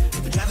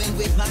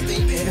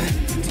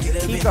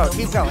 Keep going,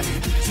 keep going.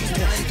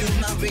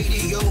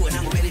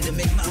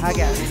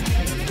 Again.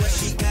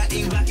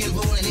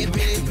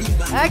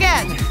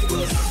 Again.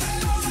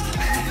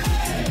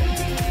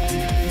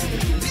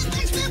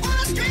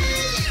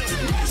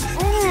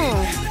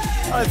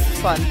 Oh, this is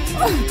fun.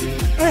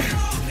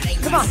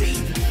 Come on.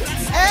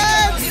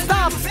 And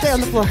stop. Stay on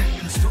the floor.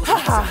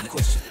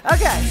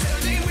 Okay.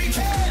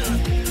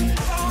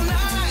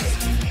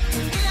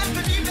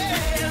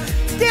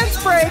 Dance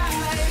break.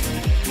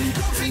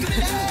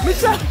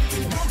 Michelle.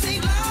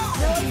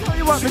 Now I tell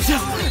you what,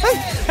 Michelle.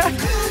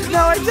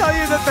 Now I tell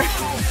you that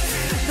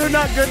they're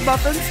not good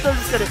muffins. No, I'm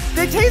just kidding.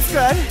 They taste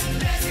good,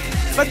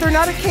 but they're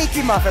not a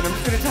cakey muffin. I'm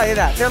just going to tell you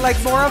that. They're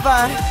like more of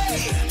a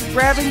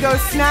grab and go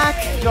snack.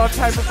 You don't have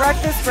time for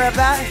breakfast, grab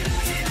that.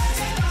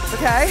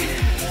 Okay?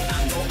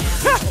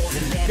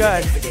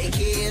 Good.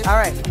 All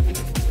right.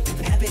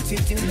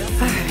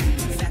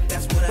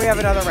 We have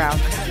another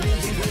round.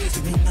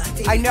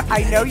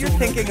 I know you're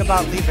thinking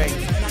about leaving.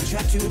 I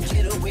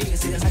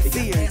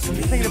see you.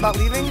 You're thinking about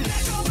leaving?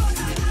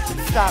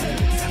 Stop.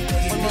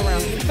 One more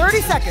round.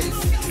 30 seconds.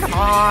 Come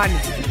on.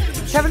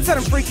 Kevin said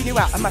I'm freaking you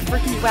out. Am I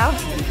freaking you out?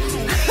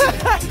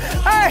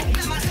 All right.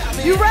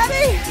 You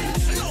ready?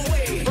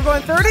 We're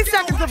going 30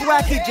 seconds of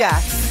wacky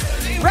jacks.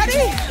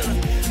 Ready?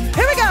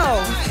 Here we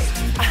go.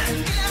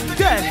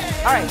 Good.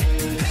 All right.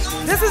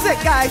 This is it,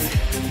 guys.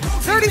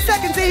 30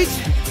 seconds each.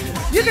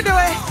 You can do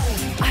it.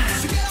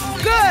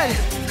 Good.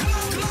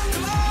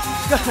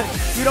 Good.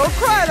 You don't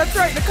cry. That's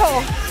right,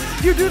 Nicole.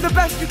 You do the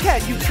best you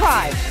can. You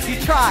try. You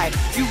try.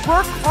 You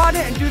work on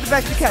it and do the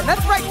best you can.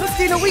 That's right,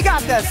 Christina. We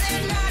got this.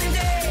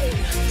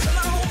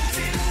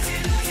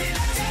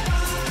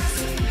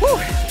 Whew.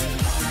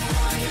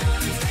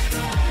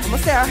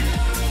 Almost there.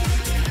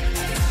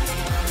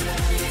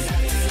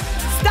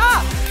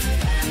 Stop.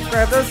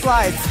 Grab those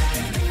slides.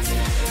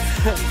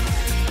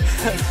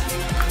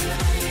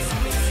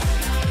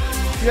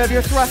 You have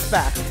your thrust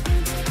back.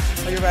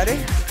 Are you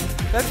ready?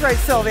 That's right,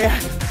 Sylvia.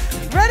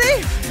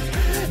 Ready?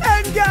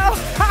 And go.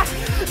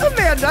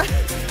 Amanda.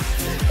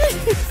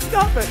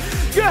 Stop it.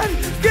 Good,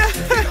 good.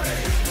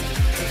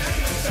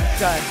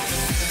 Good.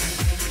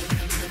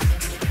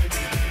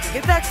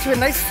 Get back to a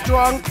nice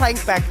strong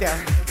plank back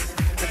there.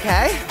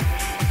 Okay?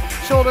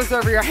 Shoulders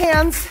over your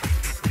hands.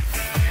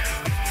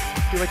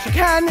 Do what you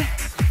can.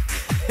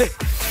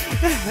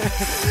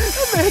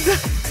 Amanda.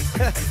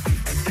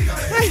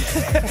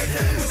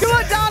 Come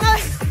on, Donna.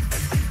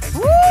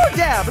 Woo,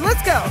 Deb,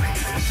 let's go.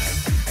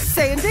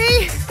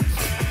 Sandy,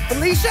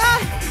 Felicia,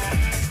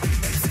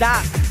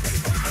 stop.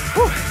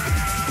 Whew.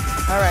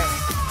 All right.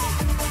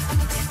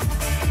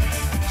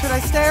 Should I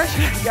stay or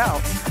should I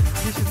go?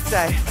 You should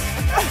stay.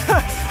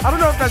 I don't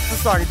know if that's the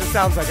song, it just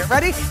sounds like it.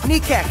 Ready? Knee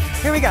kick,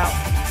 here we go.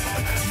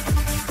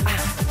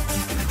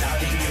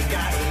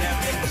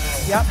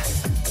 Yep.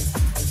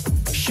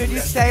 Should you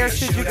stay or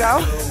should you go?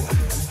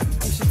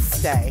 You should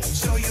stay. You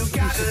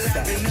should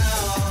stay.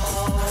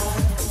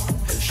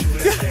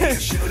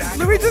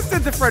 Louis just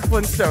did the Fred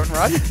Flintstone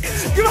run.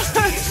 Come on.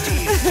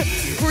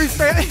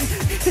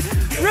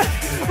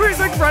 Where he's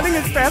like running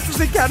as fast as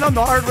he can on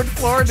the hardwood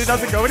floor and he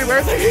doesn't go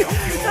anywhere.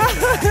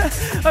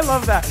 I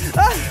love that.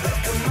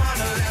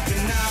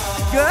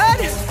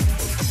 Good.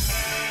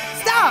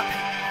 Stop.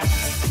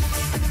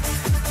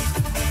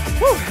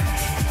 Whew.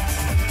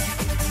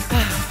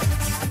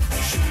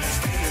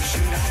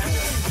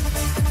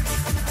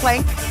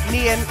 Plank,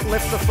 knee in,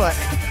 lift the foot.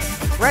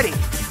 Ready.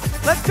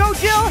 Let's go,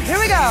 Jill. Here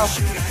we go.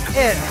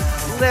 In,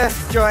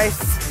 lift, Joyce,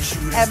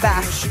 and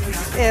back.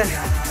 In,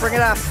 bring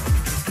it up.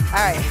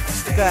 All right,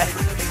 good.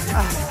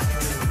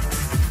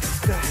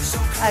 Good.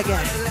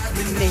 Again,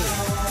 knee.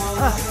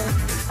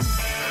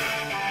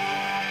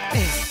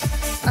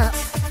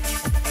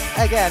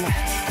 Again.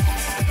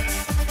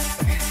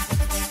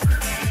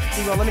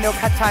 You will let me know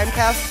cut time,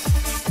 Kev.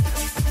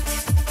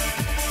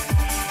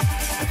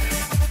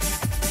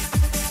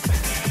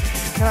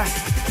 Come on.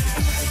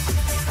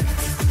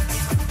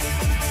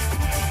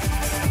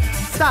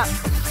 Stop.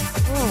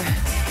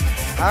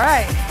 All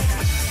right.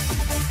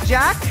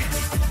 Jack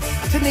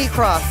to knee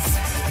cross.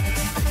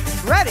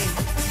 Ready.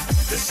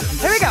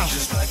 Here we go.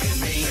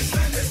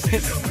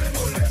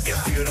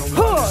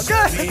 Oh,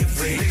 good.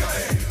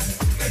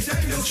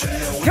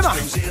 Come on.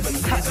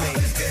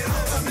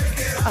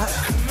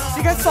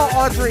 You guys saw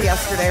Audrey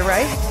yesterday,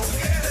 right?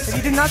 If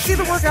you did not see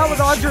the workout with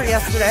Audrey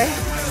yesterday,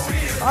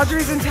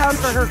 Audrey's in town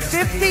for her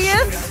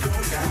 50th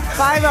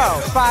 50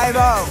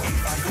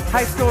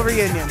 high school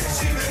reunion.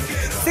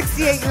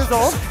 68 years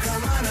old.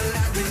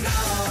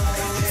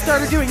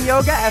 Started doing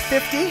yoga at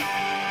 50.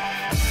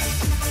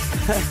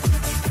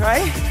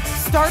 Right?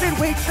 Started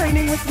weight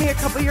training with me a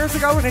couple years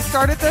ago when I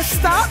started this.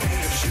 Stop.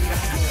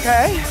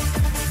 Okay?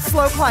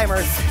 Slow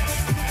climbers.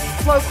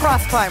 Slow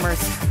cross climbers.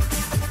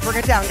 Bring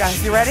it down,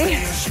 guys. You ready?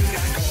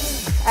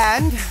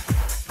 And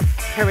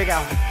here we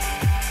go.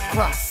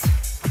 Cross.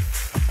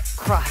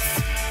 Cross.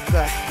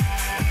 Good.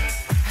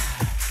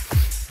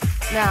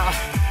 Now,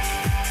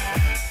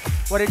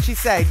 what did she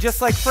say?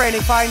 Just like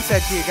Franny Fine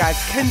said to you guys,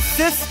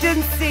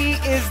 consistency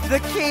is the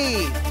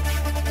key,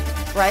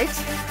 right?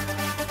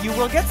 You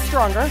will get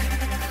stronger.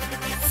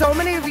 So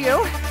many of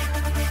you,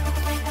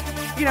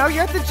 you know,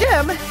 you're at the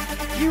gym,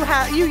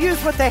 you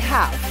use what they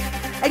have,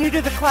 and you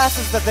do the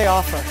classes that they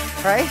offer,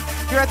 right?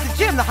 You're at the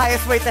gym, the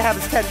highest weight they have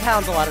is 10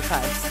 pounds a lot of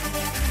times.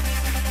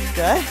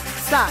 Good?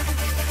 Stop.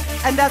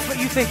 And that's what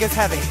you think is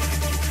heavy,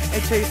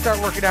 until you start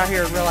working out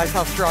here and realize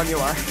how strong you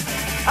are.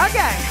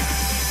 Okay.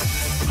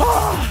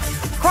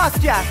 Cross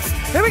jacks.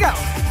 Here we go.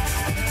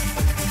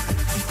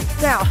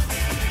 Now,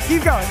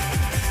 keep going.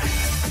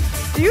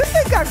 Do you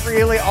think I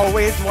really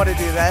always want to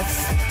do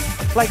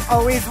this? Like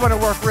always want to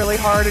work really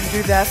hard and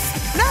do this?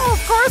 No,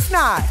 of course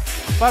not.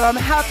 But I'm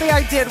happy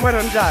I did when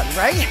I'm done,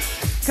 right?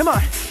 Come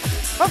on.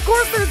 Of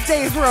course there's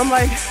days where I'm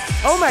like,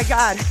 oh my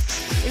God,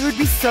 it would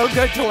be so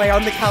good to lay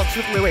on the couch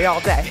with Louie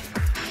all day.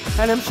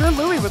 And I'm sure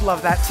Louie would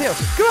love that too.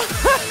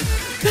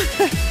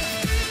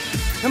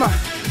 Come on. Come on.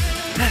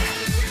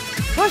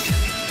 Push.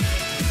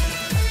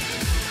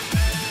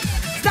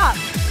 Stop.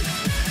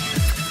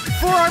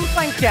 Forearm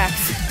plank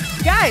jacks.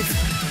 Guys,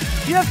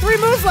 you have 3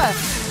 moves left.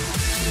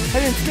 I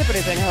didn't skip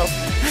anything, I hope.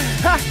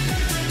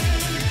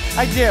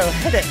 I do.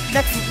 Hit it.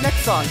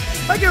 Next song.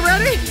 Okay,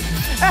 ready?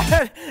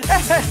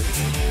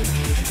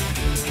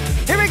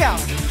 Here we go.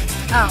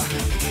 Out.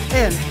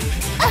 In.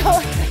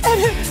 Out.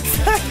 And in.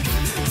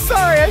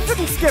 Sorry, I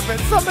shouldn't skip it.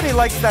 Somebody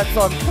likes that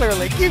song,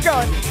 clearly. Keep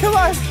going. Come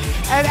on.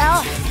 And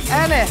out.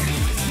 And in.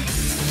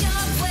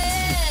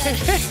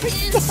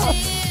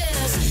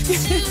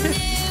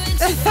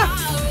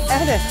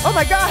 And in. Oh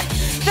my God.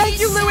 Thank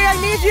you, Louie. I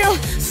need you.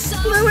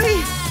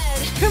 Louie.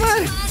 Come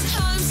on.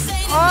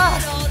 Ah.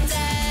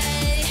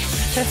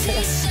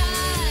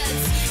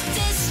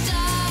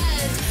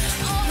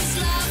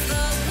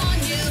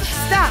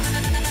 Stop.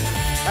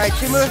 All right,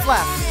 2 moves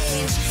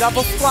left.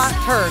 Double squat,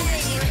 turn. I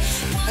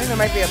think there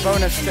might be a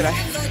bonus today.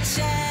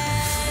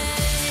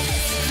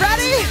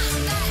 Ready?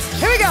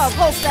 Here we go.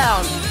 Pulse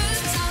down.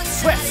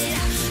 Twist.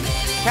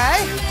 Okay.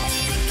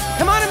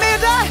 Come on,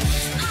 Amanda.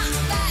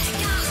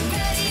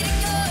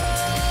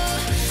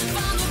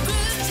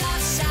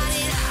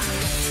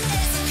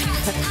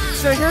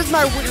 So here's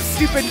my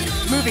stupid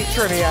movie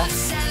trivia.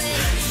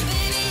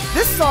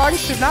 This song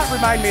should not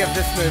remind me of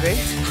this movie.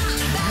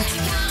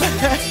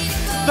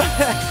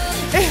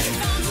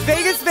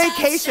 Vegas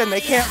Vacation,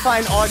 they can't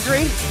find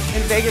Audrey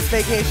in Vegas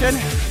Vacation.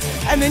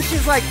 And then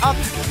she's like up,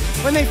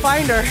 when they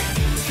find her,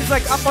 she's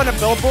like up on a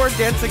billboard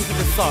dancing to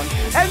this song.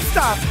 And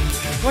stop.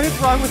 What is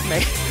wrong with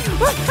me?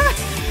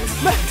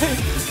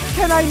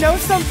 Can I know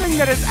something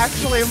that is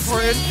actually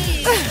important?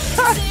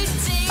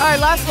 All right,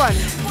 last one.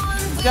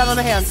 Down on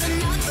the hands.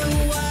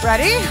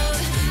 Ready?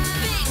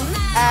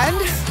 And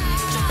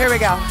here we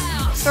go.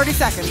 30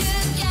 seconds.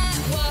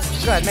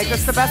 Good. Make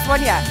this the best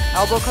one yet.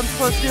 Elbow comes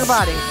close to your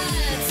body.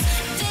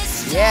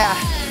 Yeah.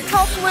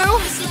 Help, Lou.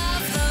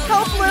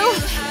 Help, Lou.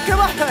 Come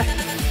on.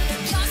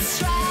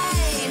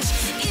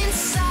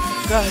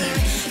 Good.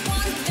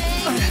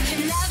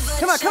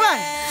 Come on, come on.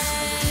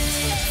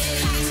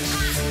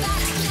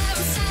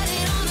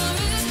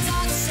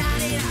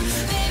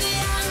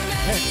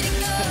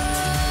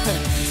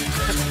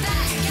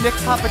 Nick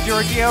Papa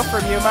Giorgio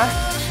from Yuma.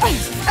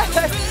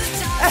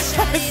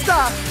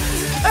 Stop.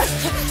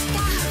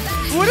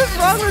 What is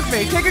wrong with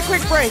me? Take a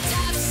quick break.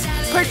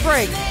 Quick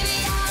break.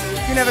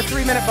 You can have a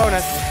 3-minute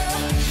bonus.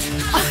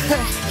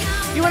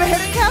 You want to hit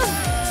it, Kev?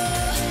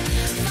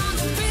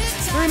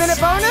 3-minute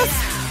bonus?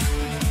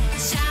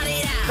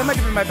 That might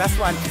be my best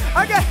one.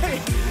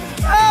 Okay.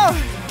 Oh.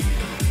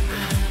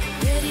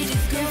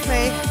 Excuse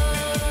me.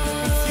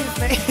 Excuse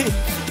me.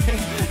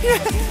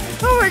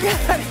 Oh my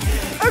God.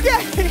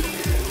 Okay.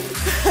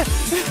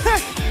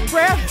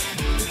 Grab.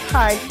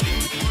 Hi.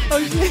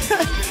 Oh,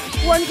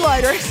 one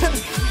glider.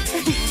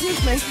 Excuse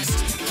me.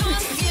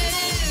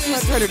 I'm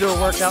not trying to do a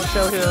workout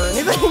show here or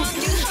anything.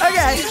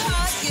 Okay.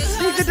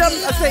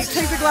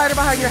 Take the glider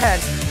behind your head.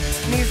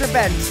 Knees are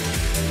bent.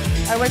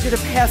 I want you to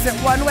pass it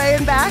one way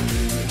and back,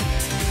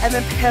 and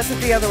then pass it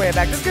the other way and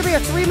back. This is going to be a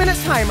 3-minute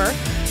timer,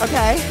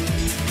 okay?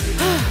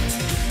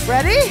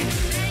 Ready?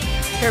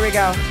 Here we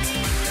go.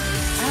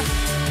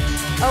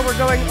 Oh, we're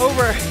going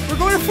over. We're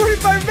going to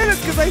 45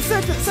 minutes because I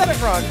said it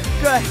wrong.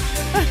 Good.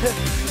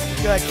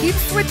 Good. Keep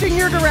switching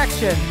your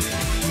direction.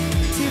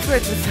 Keep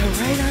switching. So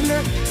right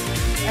under.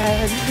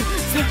 And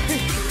sorry.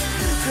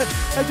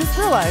 I just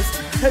realized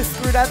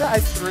I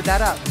screwed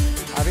that up.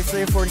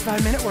 Obviously a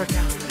 45-minute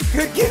workout.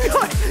 Good. Keep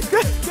going.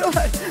 Good.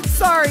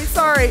 Sorry.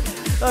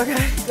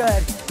 Okay.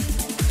 Good.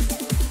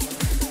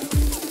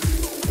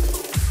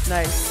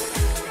 Nice.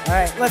 All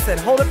right. Listen.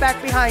 Hold it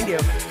back behind you.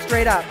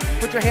 Straight up.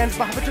 Put your hands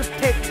behind,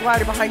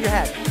 glider behind your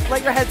head.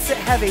 Let your head sit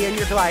heavy in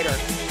your glider.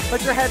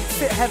 Let your head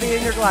sit heavy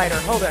in your glider.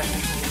 Hold it.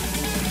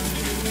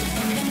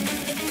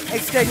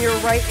 Extend your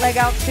right leg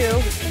out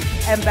too,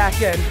 and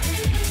back in.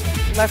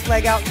 Left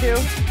leg out too,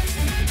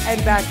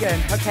 and back in,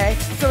 okay?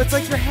 So it's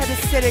like your head is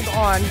sitting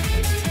on,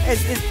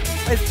 is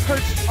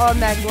perched on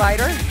that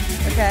glider,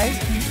 okay?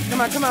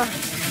 Come on, come on.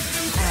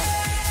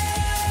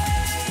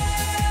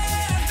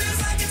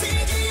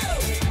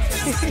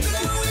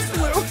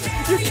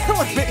 You're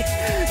killing me.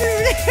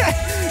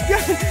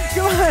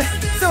 Come on.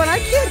 So, and I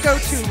can't go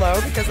too low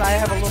because I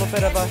have a little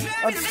bit of a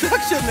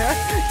obstruction there.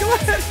 Go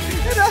ahead.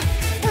 And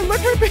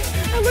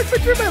I look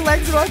between my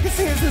legs and all I can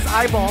see is his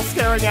eyeball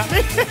staring at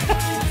me.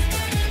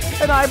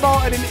 An eyeball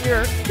and an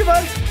ear. Come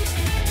on.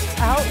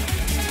 Out.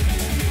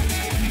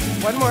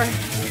 One more.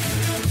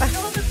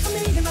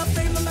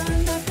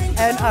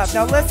 And up.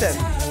 Now listen.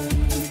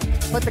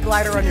 Put the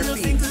glider on your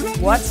feet.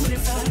 What?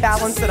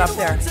 Balance it up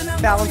there.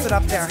 Balance it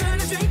up there.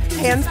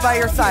 Hands by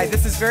your side.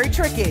 This is very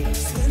tricky.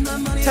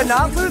 To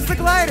not lose the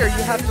glider,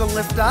 you have to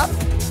lift up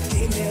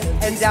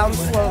and down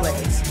slowly.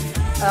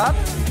 Up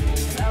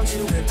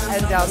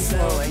and down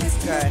slowly.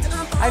 Good.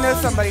 I know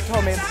somebody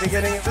told me at the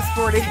beginning it was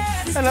 40,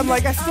 and I'm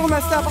like, I still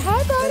messed up.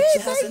 Hi, buddy.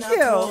 Thank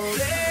you.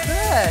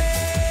 Good.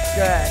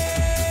 Good.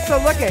 So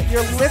look it.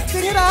 You're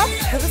lifting it up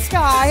to the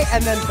sky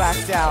and then back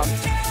down.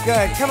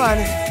 Good. Come on.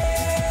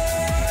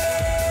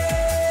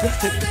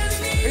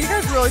 Are you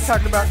guys really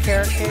talking about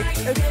carrot cake?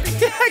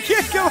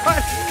 Yeah, come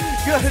on.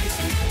 Good.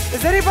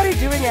 Is anybody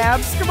doing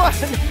abs? Come on.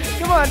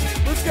 Come on.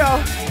 Let's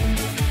go.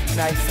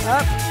 Nice.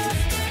 Up.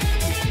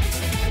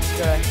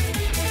 Good.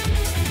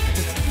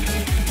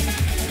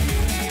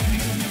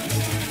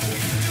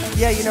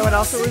 Yeah, you know what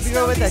else it would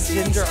go with? That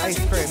ginger ice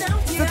cream.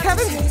 So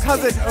Kevin's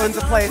cousin owns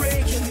a place,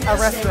 a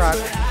restaurant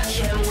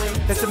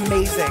that's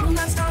amazing.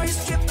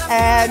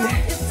 And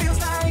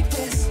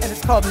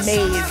it's called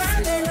Maze.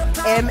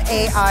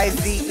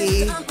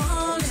 M-A-I-Z-E,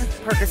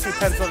 Percy,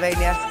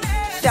 Pennsylvania.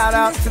 Shout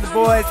out to the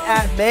boys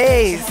at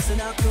Maze,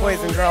 boys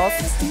and girls.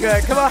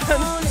 Good, come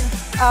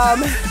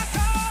on.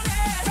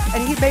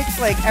 And he makes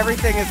like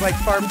everything is like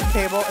farm to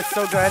table. It's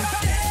so good.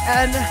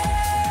 And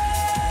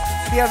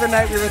the other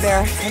night we were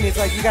there, and he's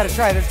like, "You got to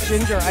try this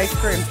ginger ice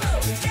cream."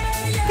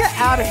 Get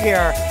out of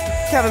here.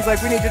 Kevin's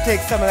like, "We need to take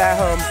some of that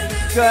home."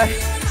 Good.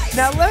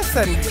 Now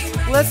listen.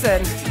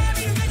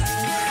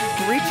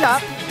 Reach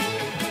up.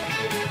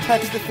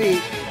 Touch the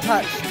feet,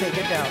 touch, take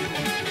it down.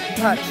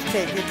 Touch,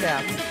 take it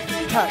down.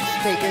 Touch,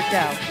 take it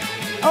down.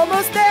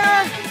 Almost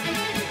there.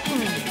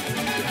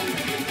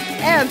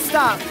 And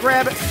stop,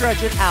 grab it,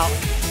 stretch it out.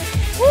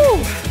 Woo,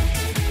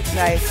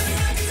 nice.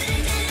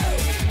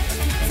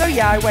 So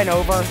yeah, I went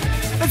over.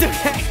 That's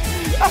okay.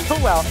 Oh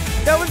well,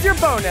 that was your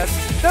bonus.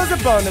 That was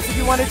a bonus. If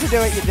you wanted to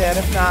do it, you did.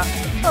 If not,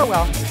 oh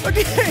well.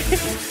 Okay,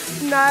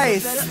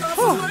 nice.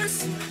 Whew.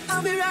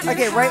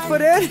 Okay, right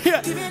foot in,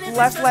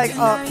 left leg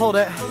up, hold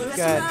it.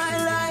 Good.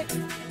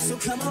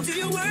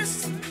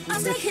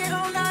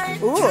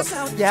 Ooh,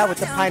 yeah, with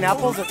the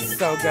pineapples, it's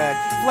so good.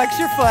 Flex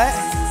your foot.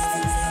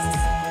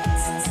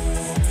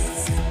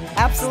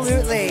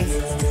 Absolutely.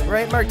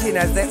 Right,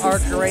 Martinez, they are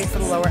great for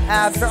the lower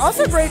abs. They're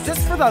also great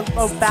just for the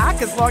low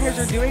back as long as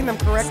you're doing them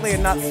correctly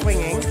and not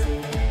swinging.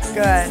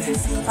 Good.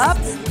 Up,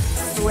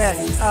 switch.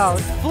 Oh,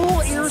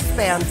 full ear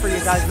span for you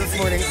guys this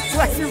morning.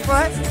 Flex your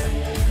foot.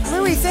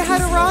 Louie, say hi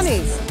to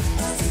Ronnie.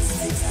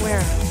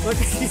 Where? Look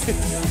at you.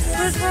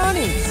 Where's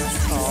Ronnie?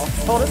 Oh,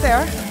 hold it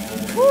there.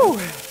 Woo.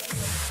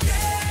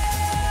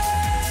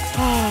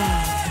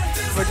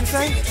 What'd you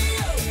say?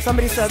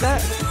 Somebody said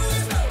that?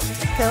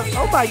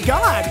 Oh my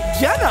God,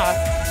 Jenna!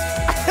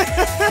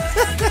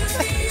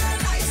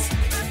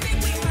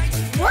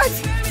 What?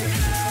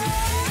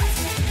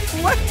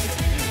 What?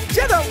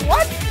 Jenna,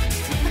 what?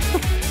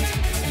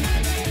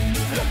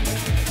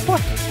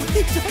 What are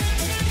you doing?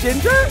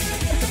 Ginger?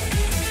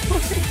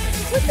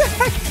 What the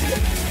heck?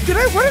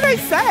 What did I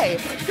say?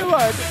 Come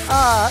on.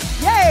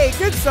 Yay,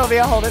 good,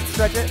 Sylvia. Hold it,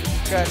 stretch it.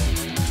 Good.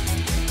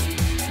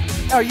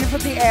 Oh, you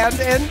put the and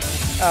in?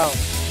 Oh,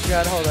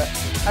 good, hold it.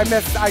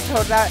 I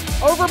told that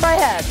over my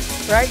head,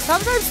 right?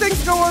 Sometimes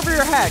things go over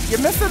your head. You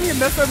miss them,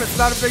 it's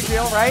not a big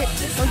deal, right?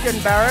 Don't get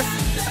embarrassed.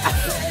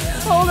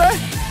 Hold it.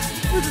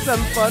 We're just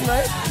having fun,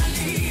 right?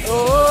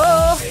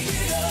 Oh.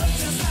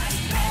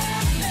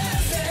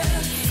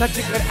 Such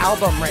a good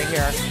album right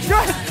here.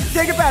 Good,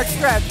 take it back,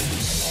 stretch.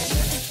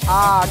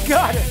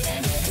 Got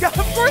it.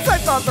 Of course I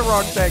thought the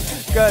wrong thing.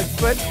 Good,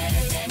 switch.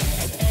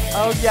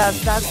 Oh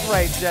yes, that's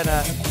right,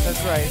 Jenna.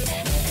 That's right.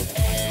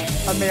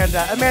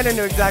 Amanda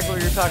knew exactly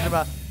what you were talking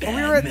about. When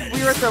we were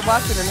at the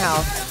Washington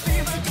house,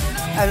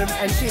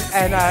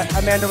 and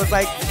Amanda was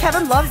like,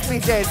 "Kevin loves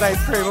BJ's ice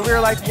cream," and we were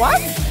like,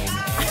 "What?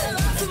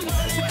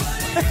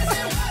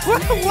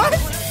 What?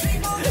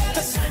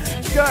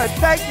 Good,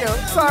 thank you.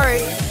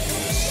 Sorry.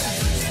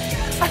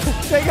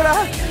 Take it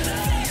off.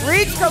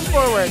 Reach, come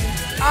forward.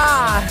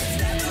 All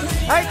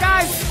right,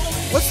 guys.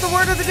 What's the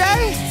word of the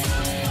day?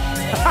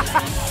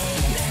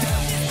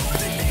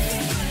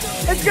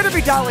 It's gonna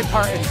be Dolly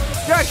Parton.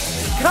 Good.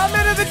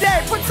 Comment of the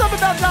day. Put something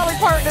about Dolly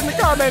Parton in the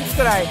comments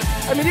today.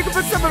 I mean, you can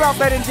put something about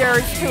Ben and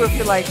Jerry's too if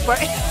you like, but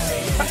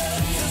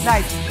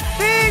nice.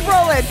 Big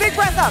roll in, big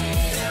breath up.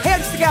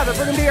 Hands together,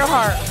 bring them to your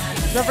heart.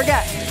 Don't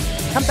forget,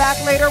 come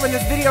back later when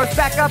this video is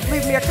back up.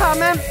 Leave me a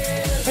comment.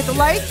 Hit the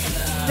like.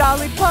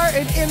 Dolly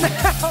Parton in the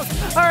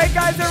house. All right,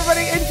 guys,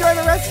 everybody, enjoy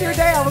the rest of your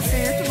day. I will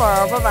see you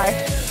tomorrow.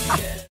 Bye-bye.